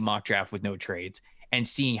done a mock draft with no trades, and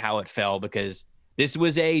seeing how it fell, because this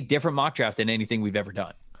was a different mock draft than anything we've ever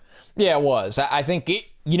done. Yeah, it was. I think,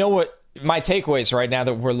 you know what, my takeaways right now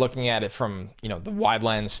that we're looking at it from, the wide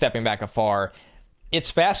lens, stepping back afar, it's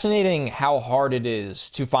fascinating how hard it is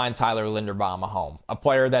to find Tyler Linderbaum a home, a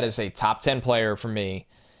player that is a top 10 player for me,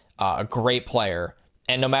 a great player.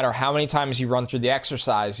 And no matter how many times you run through the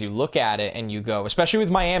exercise, you look at it and you go, especially with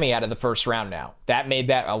Miami out of the first round now, that made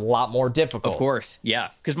that a lot more difficult. Of course, yeah.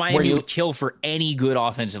 Because Miami would kill for any good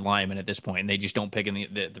offensive lineman at this point, and they just don't pick in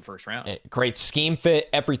the first round. Great scheme fit,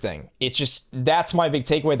 everything. It's just, that's my big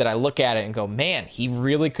takeaway, that I look at it and go, man, he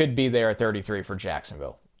really could be there at 33 for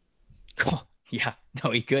Jacksonville. Cool. Yeah,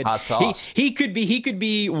 no, he could. Hot sauce. He could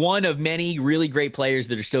be one of many really great players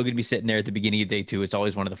that are still going to be sitting there at the beginning of day 2. It's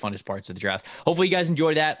always one of the funnest parts of the draft. Hopefully you guys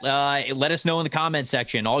enjoyed that. Let us know in the comment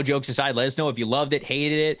section. All jokes aside, let us know if you loved it,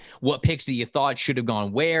 hated it, what picks that you thought should have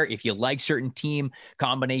gone where, if you like certain team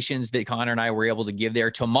combinations that Connor and I were able to give there.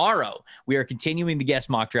 Tomorrow, we are continuing the guest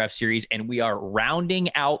mock draft series, and we are rounding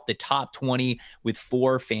out the top 20 with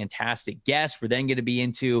 4 fantastic guests. We're then going to be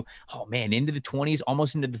into the 20s,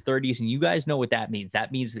 almost into the 30s, and you guys know what that means.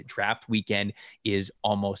 That means that draft weekend is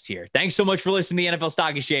almost here. Thanks so much for listening to the NFL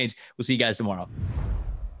Stock Exchange. We'll see you guys tomorrow.